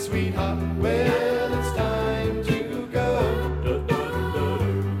night, sweetheart. Well, it's time to go.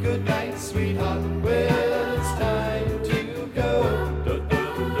 Good night, sweetheart. Well, it's time to go.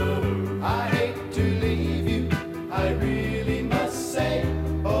 I hate to leave you, I really must say.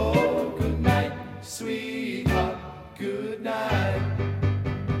 Oh, good night, sweetheart. Good night.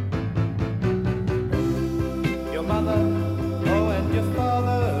 Your mother, oh, and your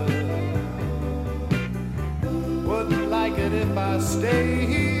father wouldn't like it if I stay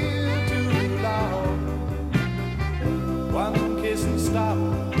here.